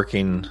like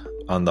working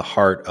on the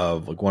heart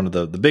of like one of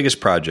the biggest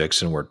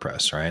projects in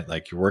WordPress, right?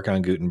 Like you're working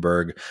on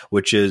Gutenberg,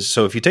 which is,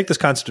 so if you take this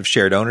concept of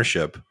shared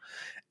ownership,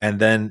 and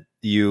then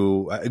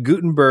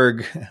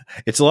Gutenberg,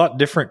 it's a lot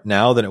different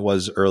now than it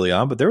was early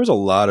on, but there was a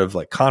lot of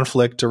like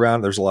conflict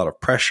around, there's a lot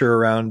of pressure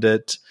around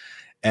it.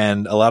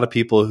 And a lot of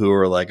people who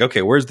are like,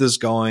 okay, where's this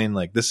going?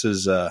 Like this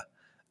is,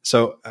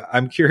 so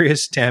I'm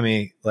curious,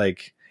 Tammy,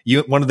 like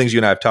one of the things you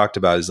and I have talked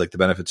about is like the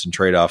benefits and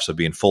trade-offs of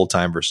being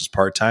full-time versus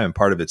part-time. And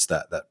part of it's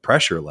that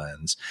pressure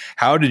lens.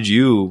 How did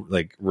you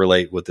like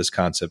relate with this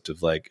concept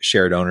of like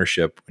shared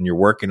ownership when you're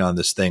working on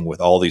this thing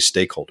with all these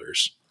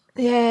stakeholders?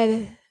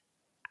 Yeah.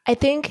 I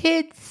think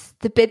it's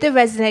The bit that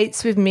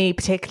resonates with me,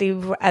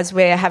 particularly as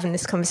we're having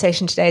this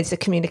conversation today, is the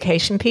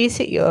communication piece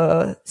that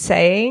you're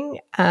saying,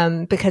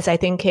 because I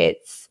think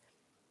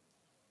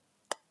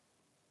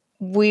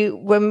we're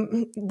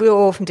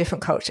all from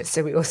different cultures,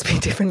 so we all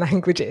speak different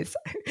languages.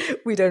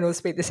 We don't all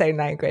speak the same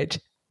language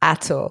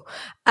at all.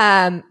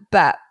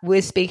 But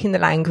we're speaking the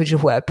language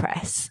of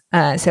WordPress.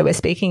 So we're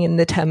speaking in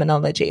the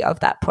terminology of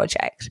that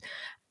project.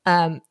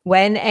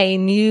 When a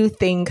new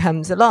thing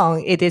comes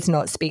along, it is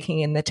not speaking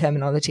in the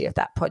terminology of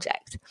that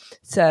project.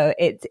 So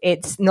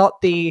it's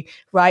not the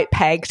right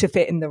peg to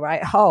fit in the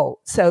right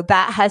hole. So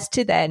that has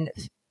to then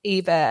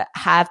either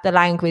have the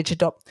language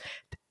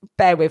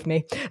bear with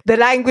me. The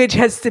language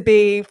has to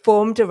be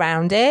formed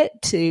around it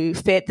to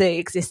fit the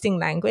existing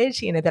language.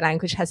 The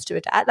language has to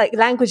adapt. Like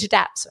language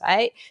adapts,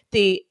 right?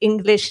 The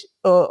English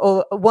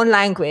or one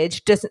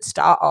language doesn't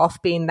start off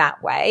being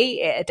that way.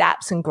 It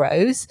adapts and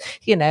grows,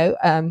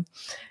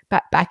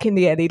 back in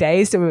the early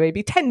days, there were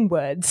maybe 10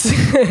 words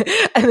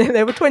and then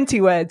there were 20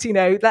 words,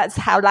 that's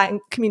how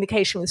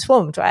communication was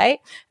formed, right?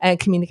 And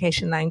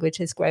communication language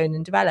has grown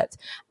and developed.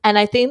 And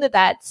I think that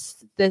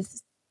that's the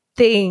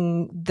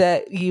thing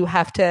that you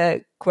have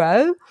to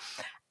grow.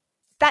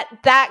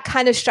 That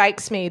kind of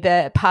strikes me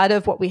that part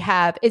of what we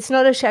have, it's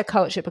not a shared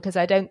culture, because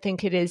I don't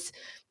think it is.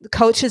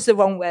 Culture is the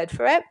wrong word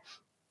for it.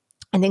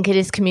 I think it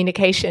is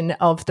communication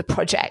of the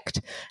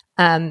project.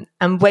 And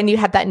when you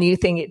have that new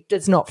thing, it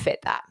does not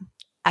fit that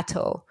at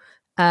all.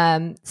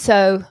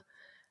 So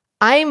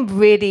I'm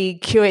really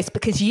curious,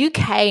 because you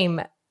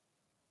came,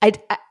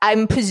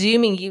 I'm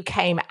presuming you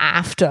came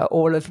after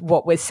all of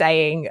what we're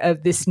saying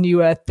of this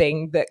newer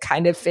thing that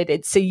kind of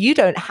fitted. So you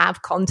don't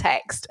have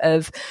context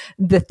of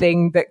the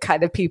thing that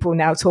kind of people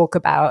now talk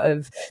about,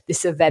 of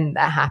this event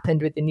that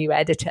happened with the new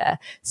editor.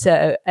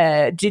 So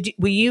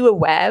were you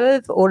aware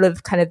of all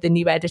of kind of the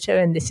new editor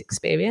and this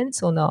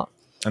experience or not?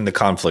 And the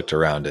conflict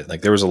around it.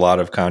 Like there was a lot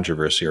of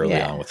controversy early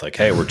on with like,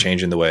 hey, we're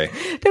changing the way.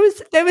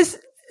 There was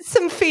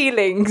some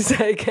feelings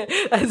like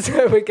as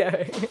we're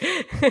going.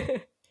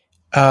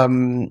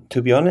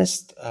 To be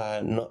honest,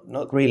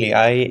 not really.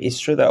 It's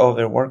true that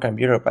over WordCamp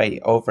Europe, I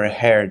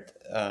overheard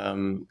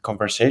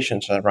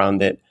conversations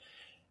around it,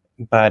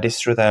 but it's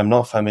true that I'm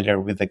not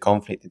familiar with the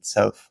conflict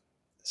itself.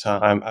 So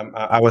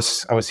I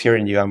was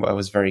hearing you. I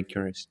was very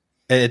curious.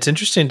 And it's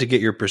interesting to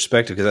get your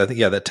perspective, because I think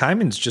that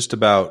timing's just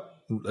about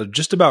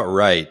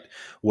right.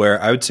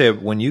 Where I would say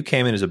when you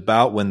came in is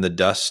about when the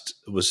dust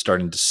was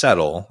starting to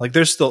settle. Like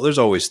there's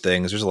always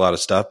things, there's a lot of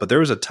stuff, but there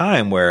was a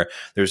time where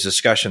there's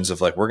discussions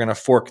of like, we're going to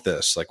fork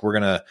this, like we're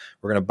going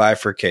to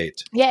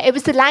bifurcate. Yeah. It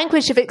was the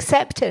language of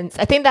acceptance.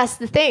 I think that's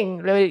the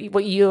thing,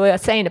 what you were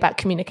saying about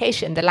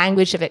communication, the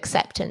language of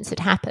acceptance had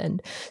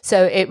happened.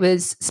 So it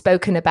was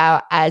spoken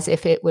about as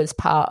if it was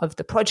part of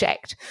the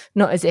project,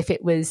 not as if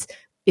it was,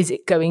 is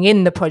it going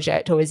in the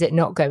project or is it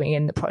not going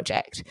in the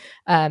project?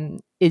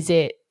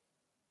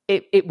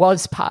 It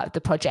was part of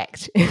the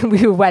project.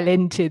 We were well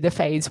into the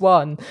phase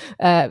one.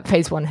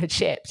 Phase one had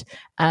shipped.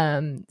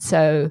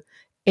 So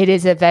it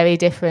is a very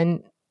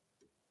different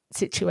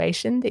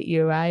situation that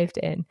you arrived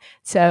in.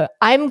 So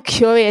I'm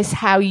curious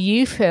how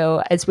you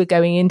feel as we're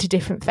going into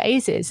different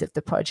phases of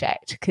the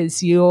project,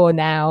 because you're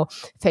now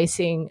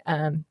facing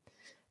a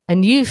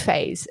new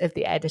phase of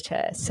the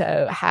editor.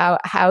 So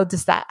how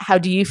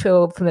do you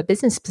feel from a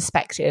business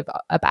perspective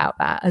about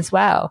that as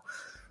well?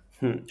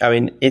 I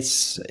mean,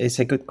 it's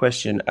a good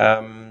question.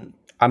 I'm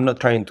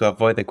not trying to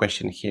avoid the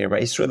question here,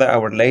 but it's true that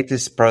our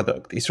latest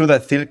product, it's true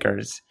that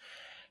Thilkers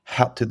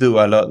had to do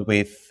a lot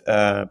with,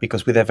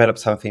 because we developed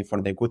something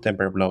for the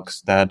Gutenberg blocks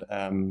that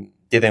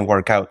didn't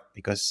work out,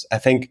 because I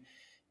think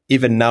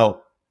even now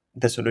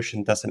the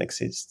solution doesn't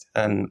exist.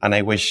 And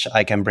I wish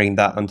I can bring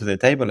that onto the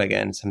table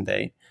again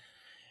someday.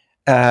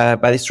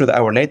 But it's true that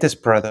our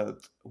latest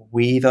product,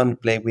 we don't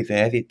play with the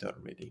editor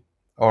really.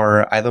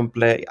 Or I don't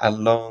play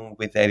along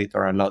with the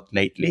editor a lot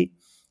lately,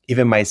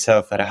 even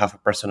myself that I have a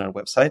personal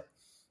website.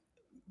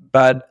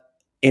 But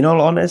in all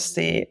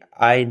honesty,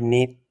 I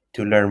need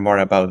to learn more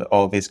about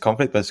all this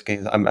conflict,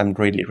 because I'm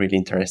really, really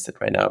interested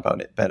right now about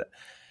it.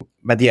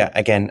 But yeah,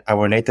 again,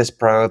 our latest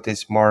product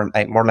is more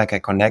like a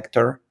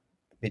connector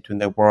between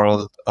the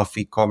world of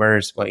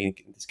e-commerce, well, in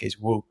this case,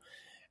 Woo,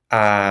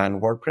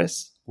 and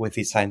WordPress with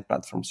design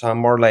platforms. So I'm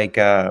more like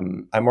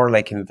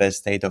in the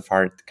state of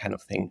art kind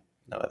of thing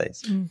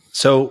nowadays.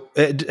 So,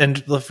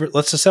 and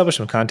let's establish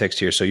some context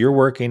here. So you're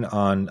working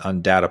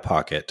on Data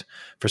Pocket.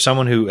 For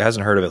someone who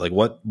hasn't heard of it, like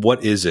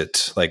what is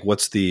it? Like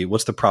what's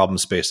the problem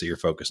space that you're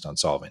focused on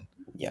solving?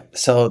 Yeah.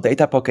 So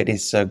Data Pocket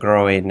is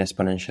growing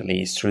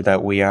exponentially. It's true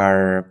that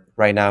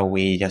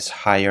we just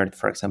hired,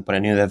 for example, a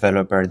new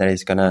developer that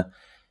is going to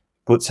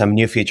put some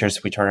new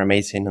features which are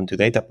amazing onto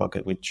Data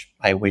Pocket, which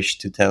I wish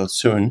to tell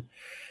soon.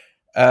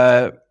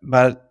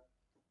 But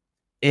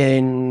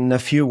in a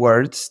few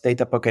words,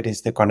 Data Pocket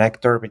is the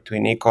connector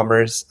between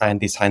e-commerce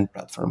and design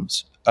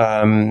platforms.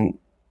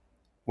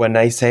 When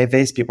I say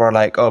this, people are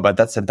like, "Oh, but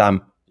that's a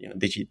dumb,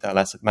 digital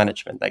asset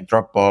management like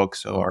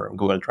Dropbox or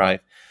Google Drive."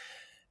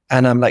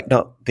 And I'm like,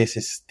 no, this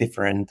is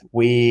different.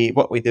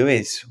 What we do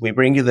is we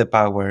bring you the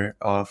power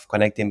of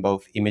connecting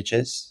both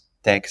images,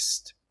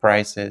 text,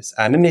 prices,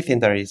 and anything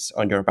that is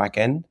on your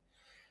backend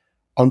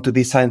onto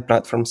design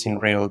platforms in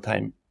real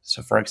time.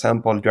 So for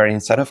example, you're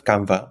inside of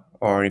Canva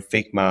or in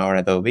Figma or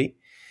Adobe,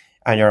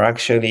 and you're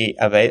actually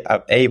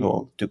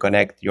able to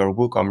connect your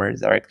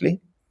WooCommerce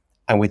directly.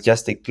 And with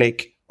just a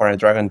click or a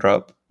drag and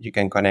drop, you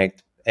can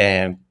connect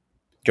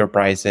your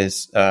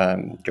prices,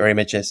 your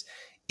images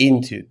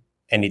into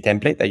any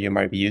template that you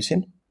might be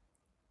using.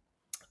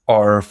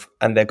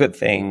 And the good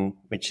thing,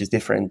 which is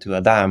different to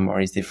a DAM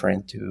or is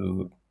different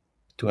to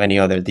any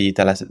other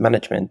digital asset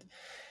management,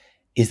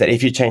 is that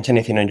if you change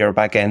anything on your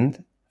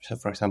backend, so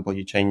for example,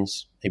 you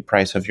change the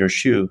price of your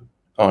shoe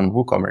on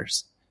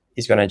WooCommerce,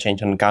 it's going to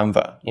change on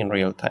Canva in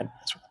real time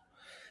as well.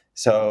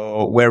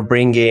 So we're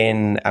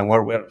bringing, and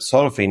what we're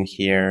solving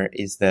here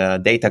is the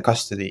data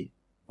custody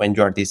when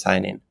you're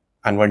designing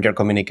and when you're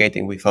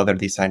communicating with other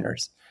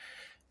designers.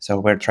 So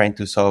we're trying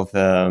to solve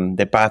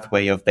the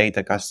pathway of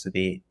data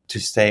custody to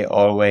stay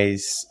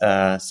always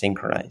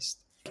synchronized.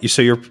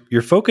 So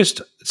you're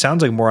focused, it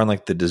sounds like, more on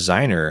like the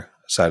designer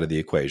side of the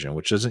equation,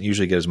 which doesn't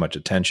usually get as much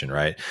attention,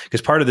 right?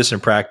 Because part of this in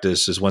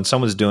practice is when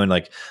someone's doing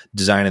like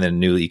designing a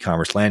new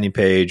e-commerce landing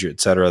page, et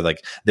cetera,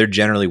 like they're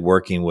generally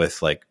working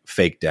with like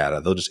fake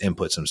data. They'll just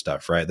input some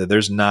stuff, right? That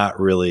there's not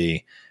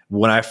really,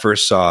 when I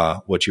first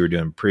saw what you were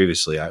doing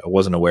previously, I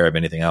wasn't aware of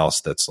anything else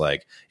that's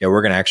like, yeah,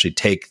 we're going to actually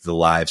take the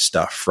live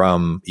stuff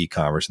from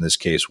e-commerce, in this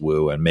case,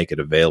 Woo, and make it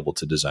available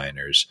to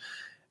designers.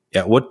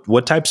 Yeah.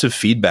 What types of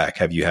feedback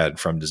have you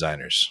had from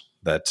designers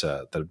that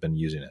have been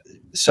using it?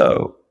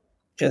 So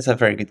that's a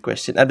very good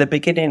question. At the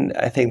beginning,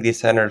 I think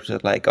designers were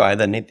like, oh, I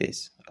don't need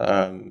this.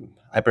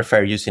 I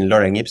prefer using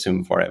Lorem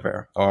Ipsum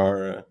forever,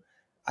 or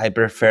I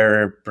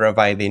prefer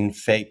providing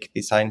fake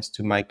designs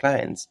to my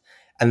clients.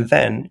 And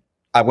then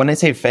when I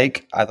say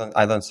fake, I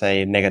don't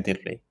say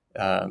negatively.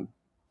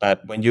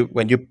 But when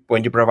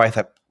you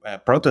provide a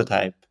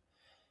prototype,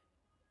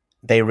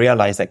 they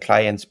realize that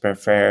clients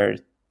prefer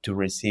to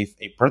receive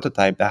a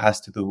prototype that has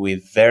to do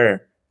with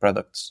their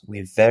products,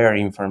 with their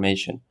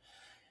information.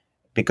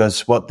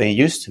 Because what they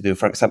used to do,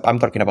 for example, I'm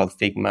talking about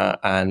Figma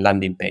and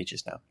landing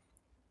pages now.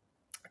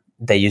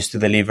 They used to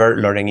deliver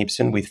Lorem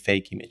Ipsum with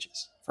fake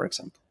images, for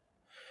example.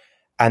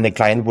 And the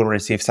client will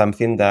receive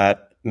something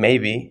that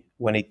maybe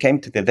when it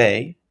came to the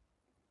day,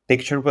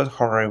 picture was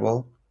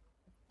horrible,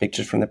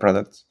 pictures from the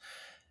products.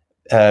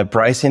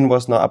 Pricing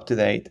was not up to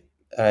date.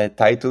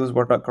 Titles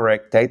were not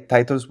correct.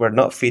 Titles were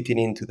not fitting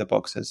into the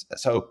boxes.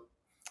 So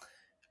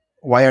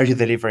why are you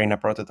delivering a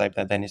prototype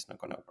that then is not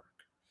going to work?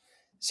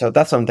 So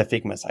that's on the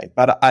Figma side.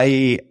 But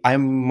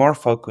I'm more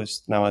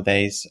focused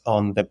nowadays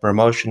on the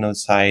promotional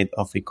side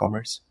of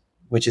e-commerce,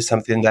 which is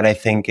something that I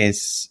think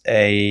is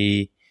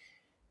a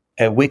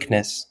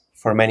weakness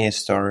for many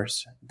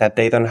stores, that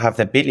they don't have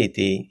the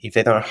ability, if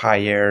they don't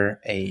hire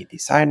a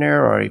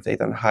designer or if they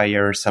don't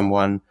hire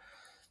someone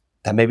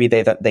that maybe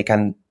they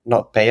can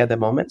not pay at the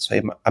moment. So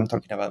I'm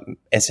talking about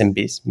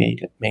SMBs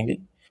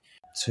mainly.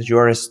 So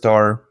you're a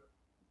store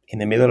in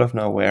the middle of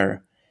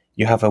nowhere.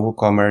 You have a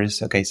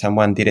WooCommerce. Okay,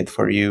 someone did it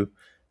for you.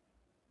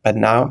 But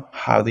now,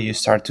 how do you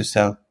start to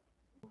sell?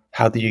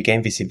 How do you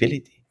gain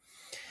visibility?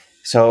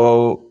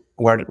 So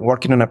we're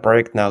working on a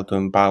project now to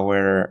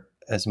empower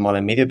small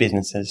and medium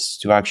businesses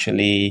to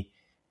actually,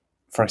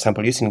 for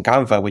example, using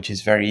Canva, which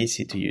is very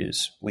easy to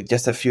use, with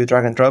just a few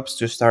drag and drops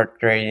to start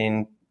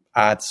creating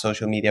ads,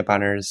 social media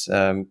banners,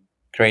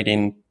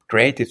 creating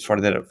creatives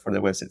for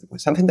the website.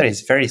 Something that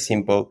is very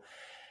simple.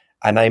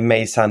 And I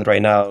may sound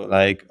right now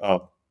like,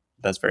 oh,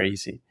 that's very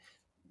easy.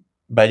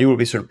 But you will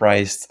be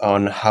surprised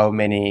on how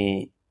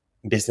many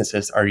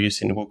businesses are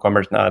using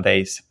WooCommerce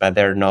nowadays, but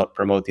they're not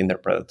promoting their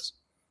products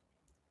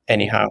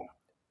anyhow.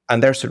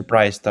 And they're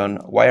surprised on,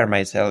 why are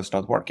my sales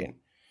not working?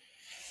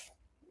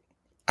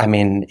 I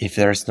mean, if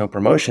there's no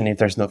promotion, if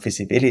there's no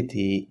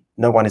visibility,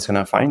 no one is going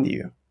to find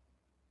you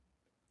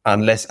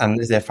unless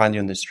they find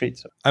you on the street.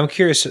 So. I'm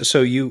curious.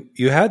 So you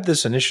had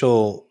this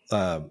initial,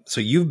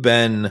 we've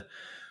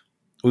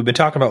been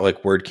talking about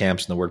like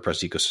WordCamps and the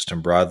WordPress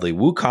ecosystem broadly.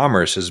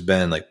 WooCommerce has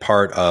been like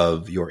part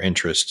of your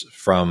interest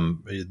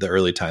from the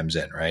early times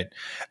in, right?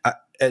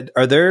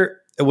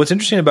 What's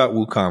interesting about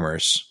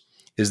WooCommerce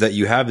is that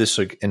you have this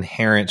like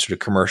inherent sort of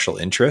commercial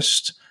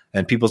interest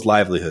and people's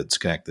livelihoods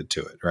connected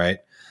to it, right?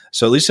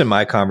 So at least in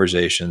my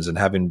conversations and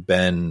having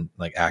been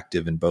like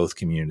active in both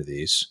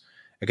communities,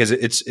 because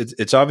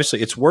it's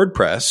obviously it's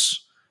WordPress,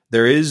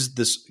 there is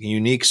this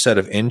unique set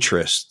of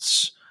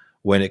interests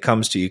when it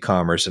comes to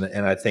e-commerce.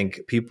 And I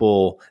think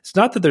people, it's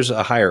not that there's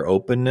a higher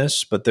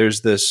openness, but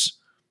there's this,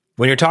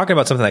 when you're talking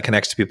about something that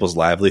connects to people's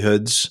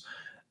livelihoods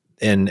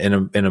in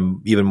a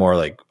even more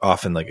like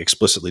often like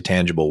explicitly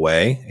tangible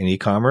way in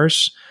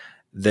e-commerce,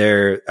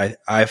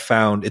 I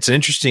found it's an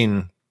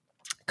interesting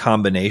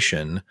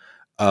combination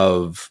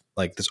of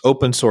like this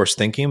open source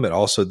thinking, but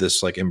also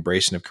this like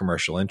embracing of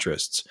commercial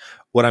interests.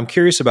 What I'm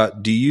curious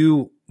about, do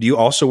you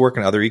also work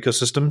in other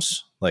ecosystems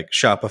like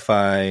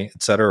Shopify,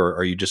 et cetera, or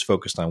are you just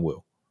focused on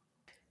Woo?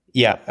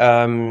 Yeah,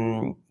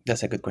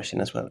 that's a good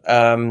question as well.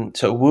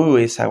 So Woo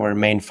is our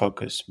main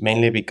focus,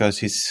 mainly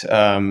because it's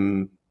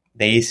the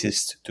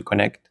easiest to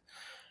connect,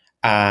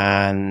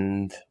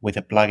 and with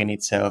the plugin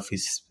itself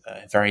is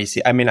very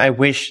easy. I mean, I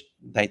wish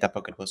Data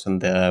Pocket was on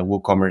the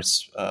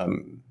WooCommerce,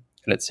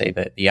 let's say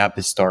the app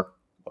store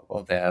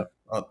of the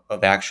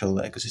actual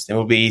ecosystem. It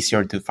would be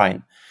easier to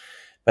find,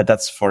 but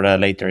that's for a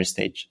later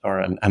stage or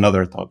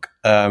another talk.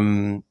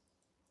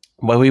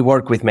 Well, we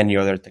work with many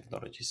other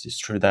technologies. It's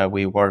true that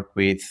we work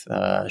with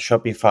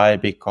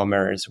Shopify,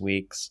 BigCommerce,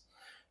 Wix,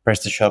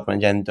 PrestaShop,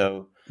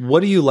 Magento.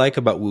 What do you like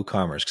about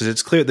WooCommerce? Because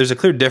it's clear there's a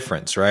clear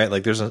difference, right?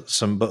 Like there's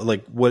some, but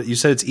like what you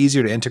said, it's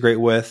easier to integrate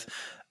with.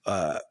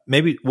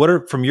 Maybe what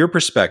are from your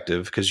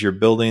perspective, because you're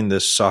building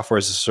this software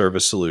as a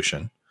service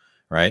solution,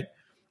 right?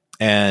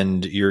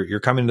 And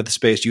you're coming into the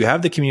space. You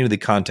have the community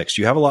context.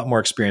 You have a lot more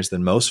experience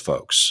than most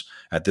folks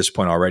at this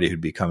point already who'd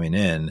be coming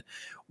in.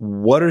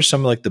 What are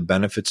some like the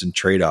benefits and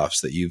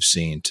trade-offs that you've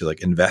seen to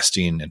like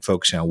investing and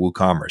focusing on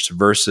WooCommerce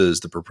versus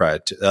the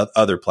proprietary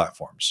other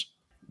platforms?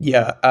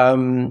 Yeah, I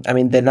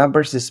mean, the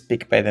numbers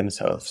speak by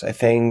themselves. I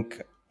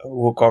think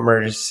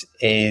WooCommerce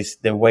is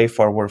the way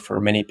forward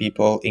for many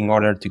people in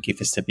order to give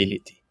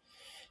stability.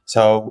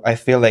 So I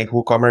feel like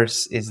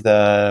WooCommerce is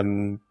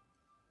the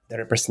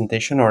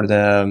representation or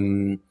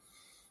the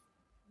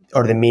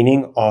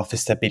meaning of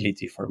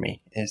stability for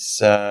me.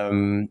 Is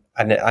a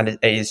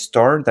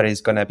store that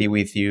is going to be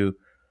with you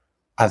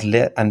at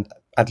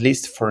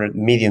least for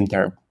medium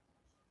term.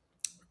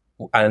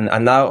 And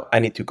now I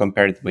need to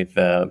compare it with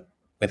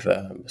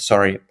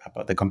sorry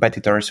about the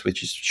competitors,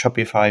 which is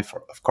Shopify,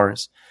 of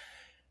course.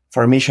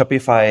 For me,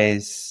 Shopify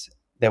is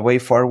the way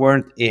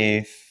forward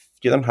if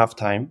you don't have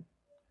time,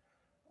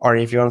 or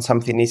if you want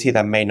something easy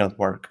that may not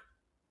work,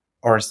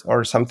 or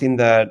something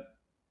that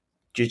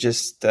you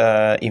just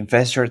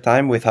invest your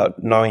time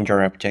without knowing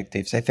your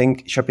objectives. I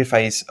think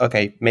Shopify is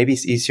okay. Maybe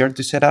it's easier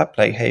to set up.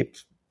 Like, hey,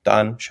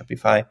 done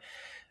Shopify.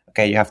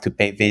 Okay, you have to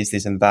pay this,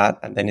 and that,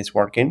 and then it's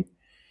working.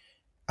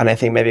 And I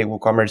think maybe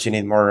WooCommerce, you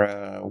need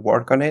more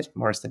work on it,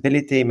 more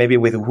stability. Maybe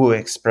with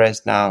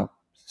WooExpress now,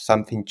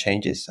 something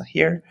changes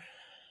here.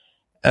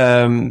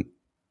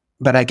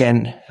 But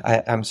again,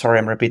 I'm sorry,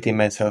 I'm repeating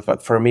myself.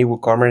 But for me,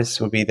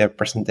 WooCommerce will be the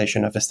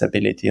presentation of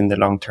stability in the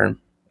long term.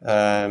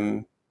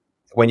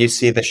 When you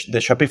see the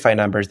Shopify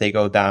numbers, they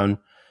go down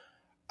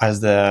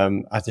as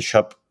the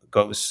shop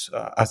goes,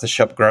 as the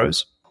shop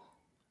grows.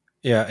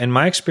 Yeah, in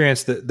my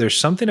experience, there's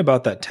something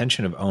about that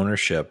tension of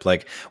ownership.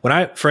 Like when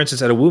I, for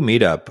instance, at a Woo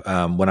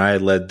meetup, when I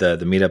led the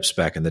meetups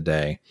back in the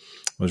day,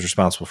 was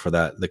responsible for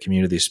the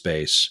community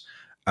space.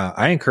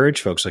 I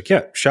encourage folks like,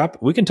 yeah,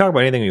 we can talk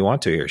about anything we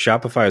want to here.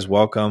 Shopify is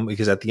welcome,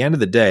 because at the end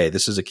of the day,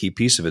 this is a key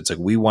piece of it. It's like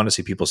we want to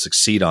see people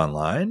succeed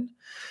online.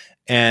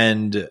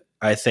 And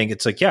I think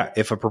it's like, yeah,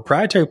 if a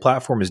proprietary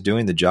platform is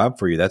doing the job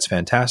for you, that's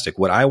fantastic.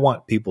 What I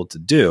want people to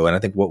do, and I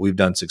think what we've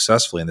done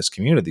successfully in this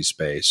community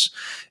space,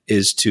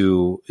 is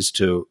to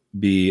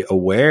be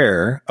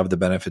aware of the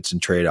benefits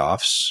and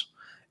trade-offs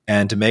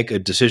and to make a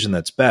decision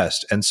that's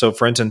best. And so,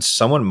 for instance,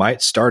 someone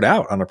might start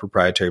out on a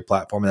proprietary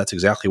platform, and that's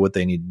exactly what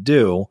they need to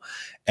do,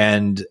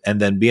 and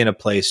then be in a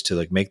place to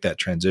like make that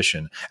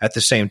transition. At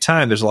the same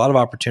time, there's a lot of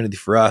opportunity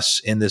for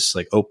us in this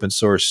like open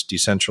source,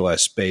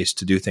 decentralized space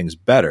to do things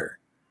better.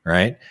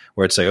 Right.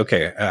 Where it's like,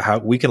 okay, how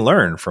we can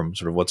learn from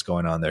sort of what's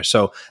going on there.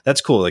 So that's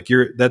cool. Like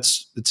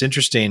it's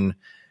interesting.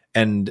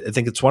 And I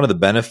think it's one of the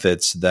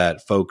benefits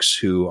that folks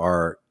who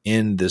are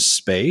in this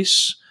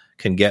space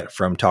can get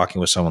from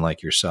talking with someone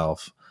like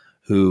yourself,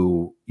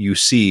 who you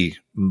see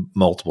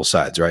multiple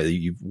sides, right?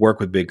 You work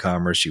with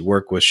BigCommerce, you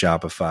work with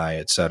Shopify,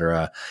 et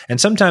cetera.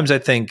 And sometimes I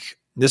think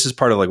this is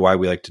part of like why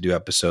we like to do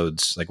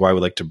episodes, like why we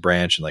like to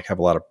branch and like have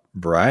a lot of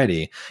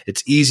variety.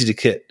 It's easy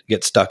to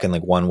get stuck in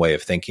like one way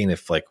of thinking.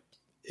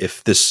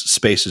 If this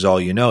space is all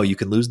you know, you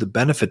can lose the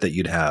benefit that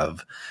you'd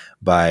have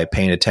by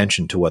paying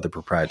attention to what the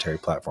proprietary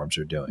platforms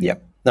are doing. Yeah,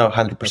 no,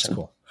 100%. That's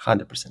cool.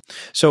 100%.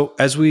 So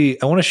I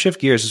want to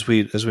shift gears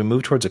as we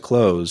move towards a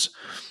close.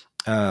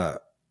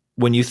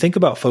 When you think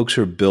about folks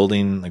who are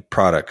building like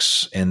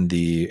products in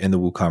the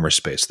WooCommerce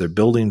space, they're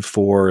building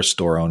for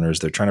store owners.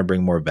 They're trying to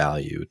bring more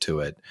value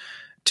to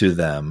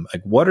them.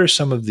 Like, what are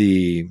some of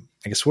the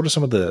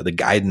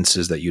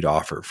guidances that you'd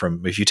offer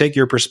from, if you take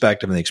your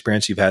perspective and the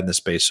experience you've had in the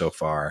space so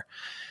far,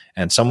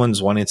 and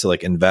someone's wanting to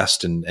like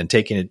invest and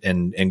taking it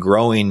and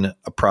growing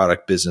a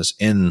product business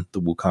in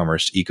the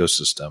WooCommerce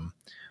ecosystem,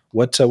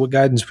 what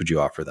guidance would you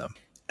offer them?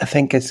 I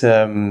think it's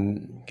a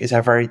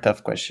very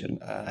tough question.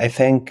 I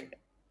think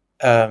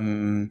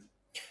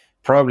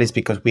probably it's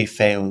because we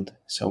failed,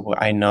 so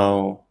I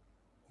know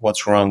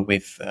what's wrong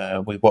with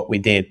what we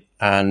did,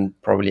 and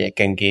probably I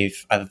can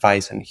give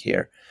advice in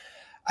here.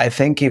 I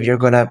think if you're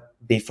gonna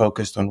be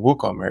focused on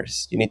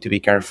WooCommerce, you need to be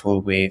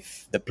careful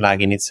with the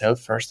plugin itself.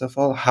 First of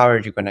all, how are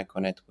you gonna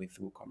connect with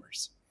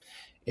WooCommerce?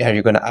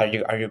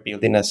 Are you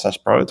building a SaaS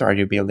product, or are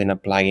you building a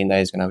plugin that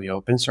is gonna be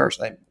open source?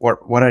 Like,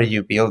 what are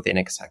you building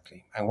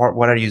exactly, and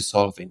what are you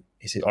solving?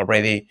 Is it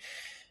already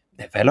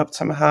developed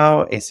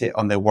somehow? Is it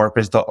on the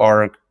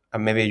WordPress.org,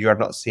 and maybe you are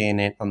not seeing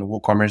it on the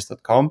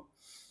WooCommerce.com?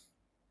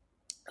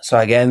 So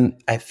again,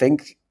 I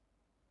think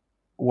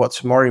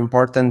what's more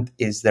important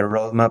is the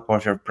roadmap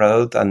of your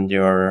product and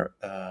your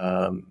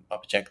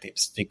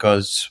objectives,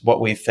 because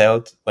what we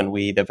felt when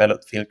we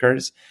developed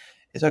Filkers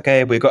is,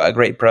 okay, we got a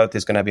great product,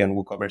 it's going to be on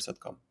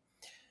WooCommerce.com.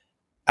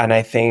 And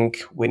I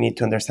think we need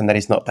to understand that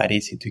it's not that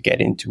easy to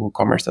get into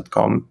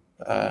WooCommerce.com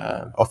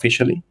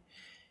officially.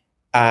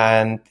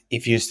 And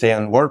if you stay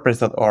on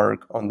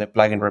WordPress.org on the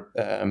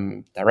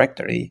plugin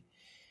directory,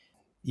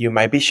 you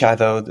might be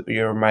shadowed,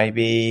 you might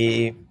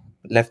be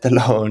left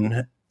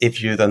alone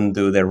if you don't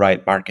do the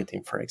right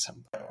marketing, for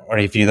example. Or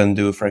if you don't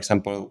do, for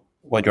example,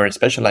 what you're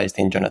specialized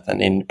in, Jonathan,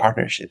 in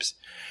partnerships.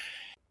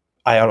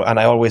 I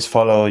always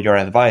follow your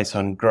advice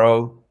on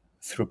grow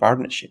through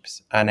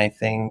partnerships. And I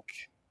think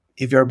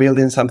if you're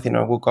building something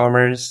on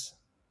WooCommerce,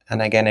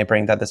 and again, I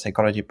bring that the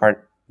psychology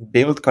part,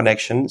 build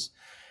connections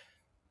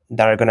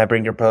that are going to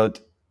bring your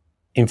product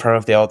in front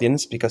of the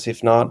audience, because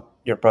if not,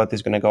 your product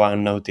is going to go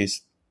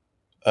unnoticed,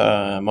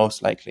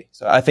 most likely.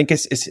 So I think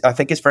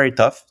it's very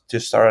tough to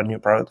start a new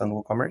product on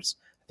WooCommerce.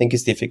 I think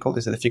it's difficult.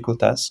 It's a difficult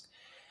task.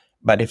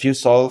 But if you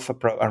solve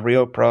a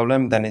real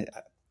problem, then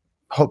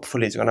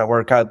hopefully it's going to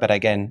work out. But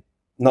again,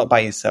 not by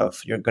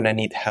yourself. You're going to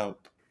need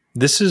help.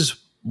 This is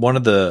one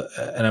of the,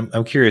 and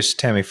I'm curious,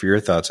 Tammy, for your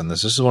thoughts on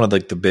this. This is one of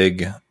the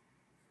big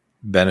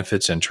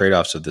benefits and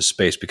trade-offs of this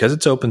space, because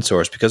it's open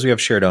source, because we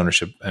have shared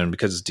ownership, and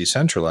because it's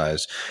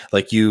decentralized.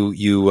 Like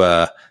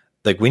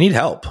like we need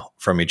help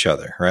from each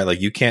other, right?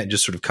 Like you can't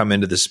just sort of come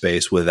into the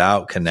space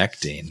without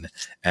connecting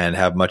and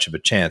have much of a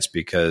chance,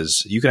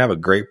 because you can have a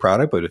great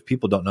product, but if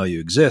people don't know you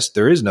exist,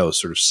 there is no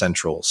sort of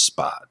central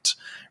spot,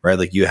 right?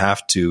 Like you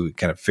have to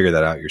kind of figure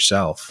that out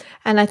yourself.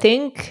 And I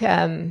think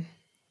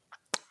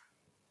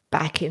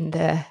back in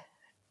the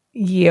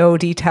ye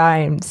olde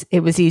times, it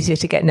was easier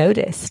to get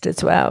noticed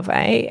as well,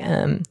 right?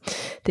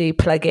 The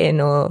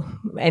plugin or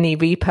any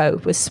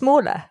repo was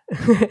smaller.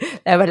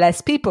 There were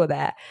less people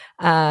there.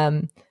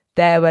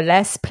 There were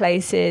less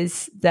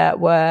places that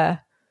were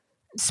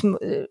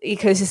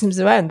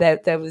ecosystems around.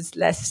 There was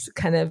less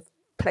kind of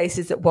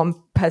places that one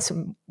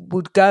person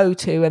would go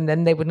to and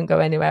then they wouldn't go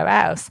anywhere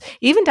else.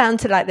 Even down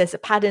to like there's a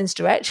patterns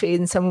directory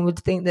and someone would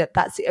think that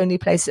that's the only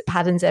place that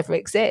patterns ever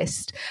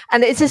exist.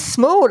 And it's a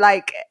small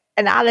like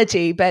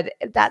analogy, but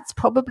that's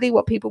probably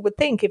what people would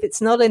think. If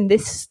it's not in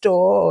this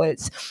store or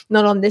it's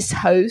not on this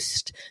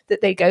host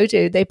that they go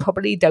to, they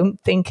probably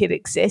don't think it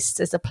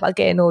exists as a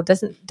plugin, or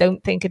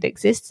don't think it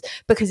exists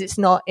because it's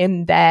not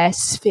in their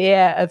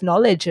sphere of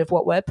knowledge of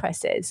what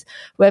WordPress is.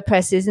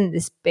 WordPress isn't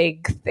this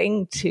big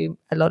thing to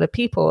a lot of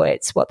people.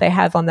 It's what they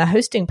have on their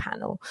hosting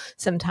panel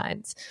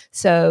sometimes.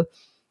 So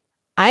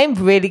I'm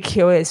really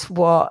curious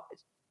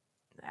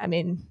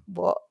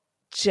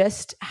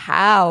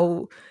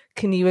how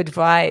can you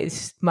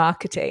advise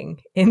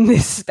marketing in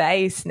this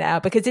space now?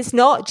 Because it's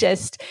not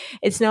just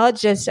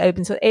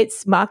open source,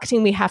 it's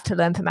marketing we have to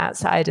learn from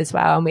outside as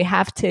well.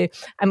 And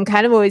I'm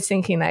kind of always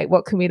thinking like,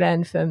 what can we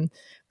learn from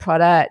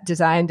product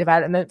design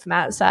development from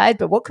outside,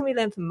 but what can we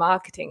learn from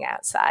marketing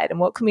outside? And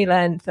what can we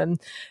learn from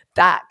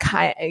that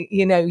kind,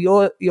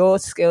 your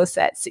skill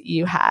sets that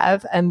you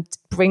have, and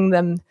bring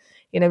them.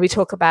 We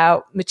talk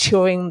about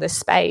maturing the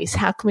space.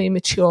 How can we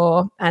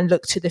mature and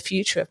look to the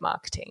future of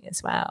marketing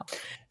as well?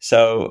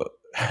 So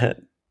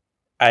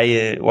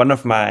one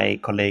of my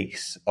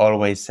colleagues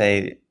always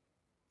say,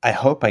 I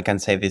hope I can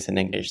say this in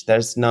English,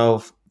 there's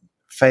no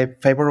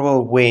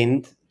favorable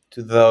wind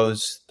to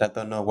those that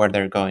don't know where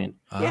they're going.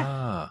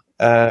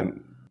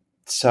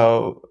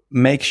 So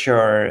make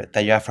sure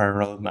that you have a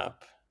roadmap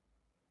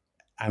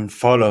and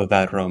follow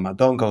that roadmap.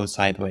 Don't go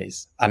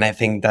sideways. And I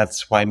think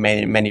that's why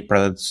many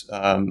products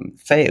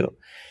fail.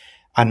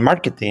 And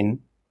marketing,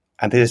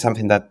 and this is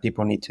something that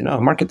people need to know,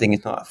 marketing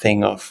is not a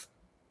thing of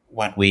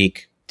 1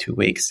 week, 2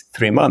 weeks,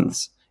 3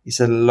 months. It's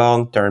a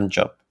long-term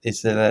job.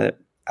 It's a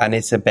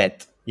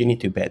bet. You need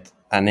to bet,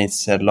 and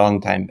it's a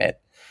long-time bet.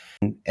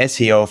 And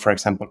SEO, for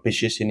example,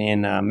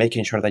 positioning,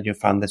 making sure that you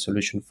found the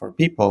solution for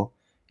people,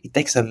 it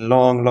takes a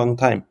long, long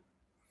time.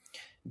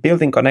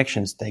 Building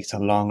connections takes a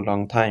long,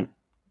 long time.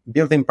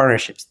 Building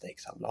partnerships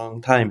takes a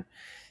long time.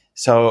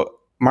 So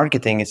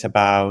marketing is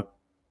about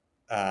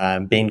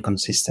being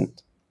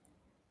consistent,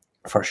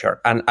 for sure.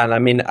 And I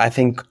mean, I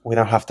think we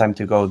don't have time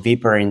to go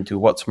deeper into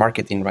what's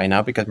marketing right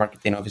now, because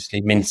marketing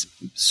obviously means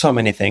so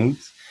many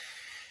things.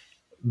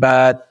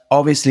 But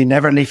obviously,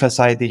 never leave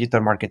aside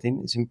digital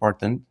marketing. It's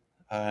important.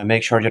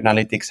 Make sure your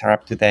analytics are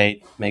up to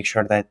date. Make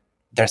sure that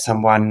there's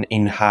someone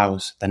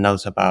in-house that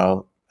knows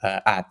about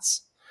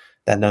ads,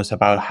 that knows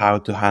about how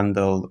to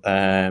handle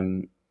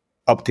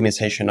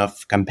optimization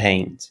of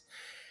campaigns.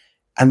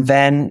 And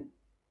then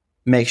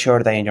make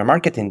sure that in your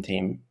marketing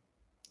team,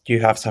 you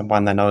have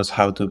someone that knows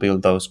how to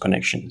build those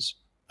connections.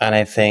 And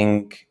I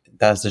think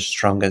that's the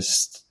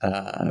strongest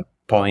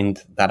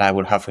point that I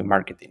would have with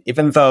marketing,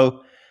 even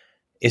though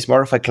it's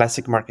more of a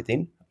classic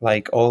marketing,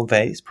 like all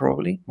days,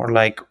 probably more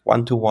like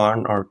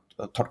one-to-one or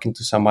talking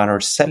to someone or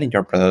selling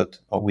your product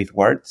or with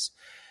words.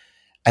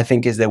 I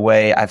think is the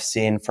way I've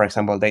seen, for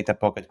example, Data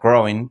Pocket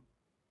growing.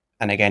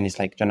 And again, it's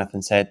like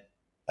Jonathan said,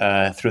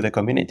 through the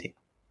community.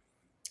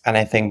 And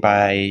I think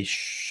by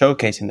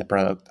showcasing the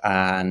product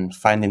and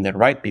finding the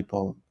right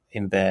people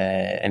in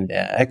the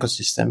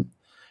ecosystem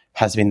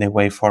has been the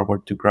way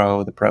forward to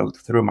grow the product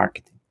through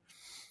marketing.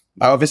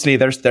 Obviously,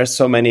 there's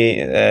so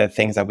many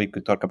things that we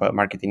could talk about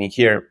marketing in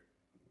here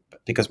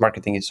because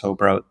marketing is so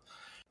broad.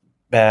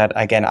 But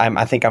again,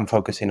 I think I'm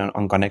focusing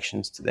on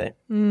connections today.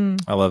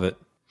 I love it.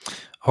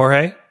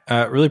 Jorge,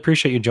 really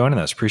appreciate you joining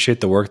us.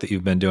 Appreciate the work that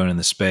you've been doing in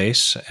the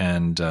space.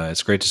 And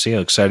it's great to see you.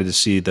 Excited to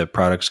see the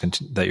products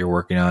that you're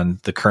working on,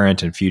 the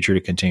current and future,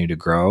 to continue to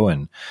grow.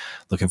 And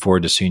looking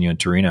forward to seeing you in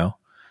Torino.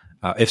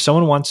 If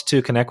someone wants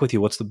to connect with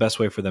you, what's the best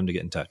way for them to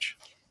get in touch?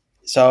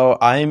 So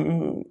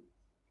I'm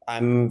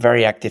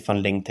very active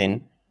on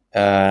LinkedIn.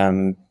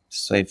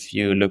 So if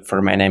you look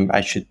for my name, I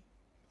should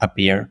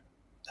appear.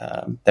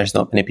 There's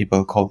not many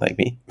people called like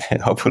me,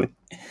 hopefully.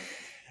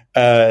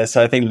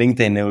 So I think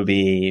LinkedIn, it will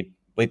be,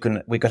 we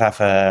could have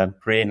a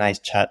really nice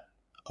chat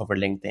over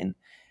LinkedIn.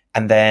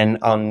 And then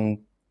on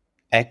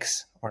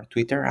X or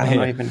Twitter, I don't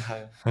know even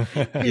how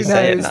you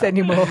say it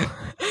anymore.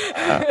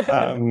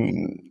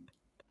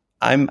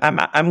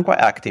 I'm quite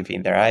active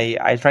in there.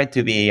 I try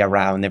to be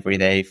around every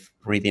day,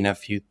 reading a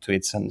few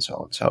tweets and so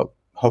on. So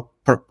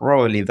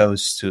probably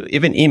those two,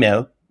 even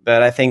email,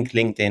 but I think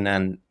LinkedIn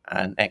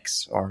and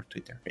X or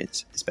Twitter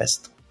is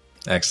best.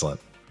 Excellent.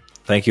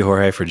 Thank you,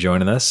 Jorge, for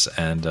joining us,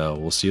 and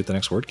we'll see you at the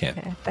next WordCamp.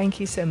 Yeah,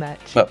 thank you so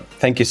much. Well,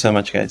 thank you so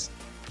much, guys.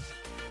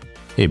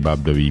 Hey, Bob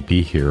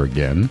WP here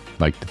again.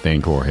 I'd like to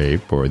thank Jorge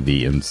for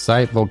the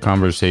insightful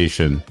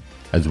conversation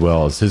as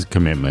well as his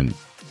commitment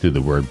to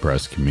the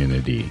WordPress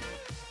community.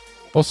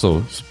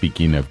 Also,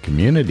 speaking of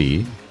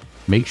community,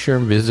 make sure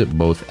and visit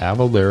both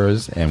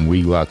Avalara's and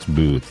Weglot's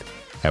booth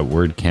at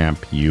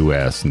WordCamp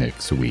US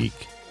next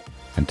week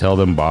and tell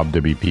them Bob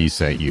WP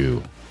sent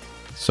you.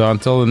 So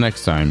until the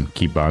next time,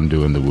 keep on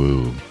doing the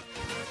woo.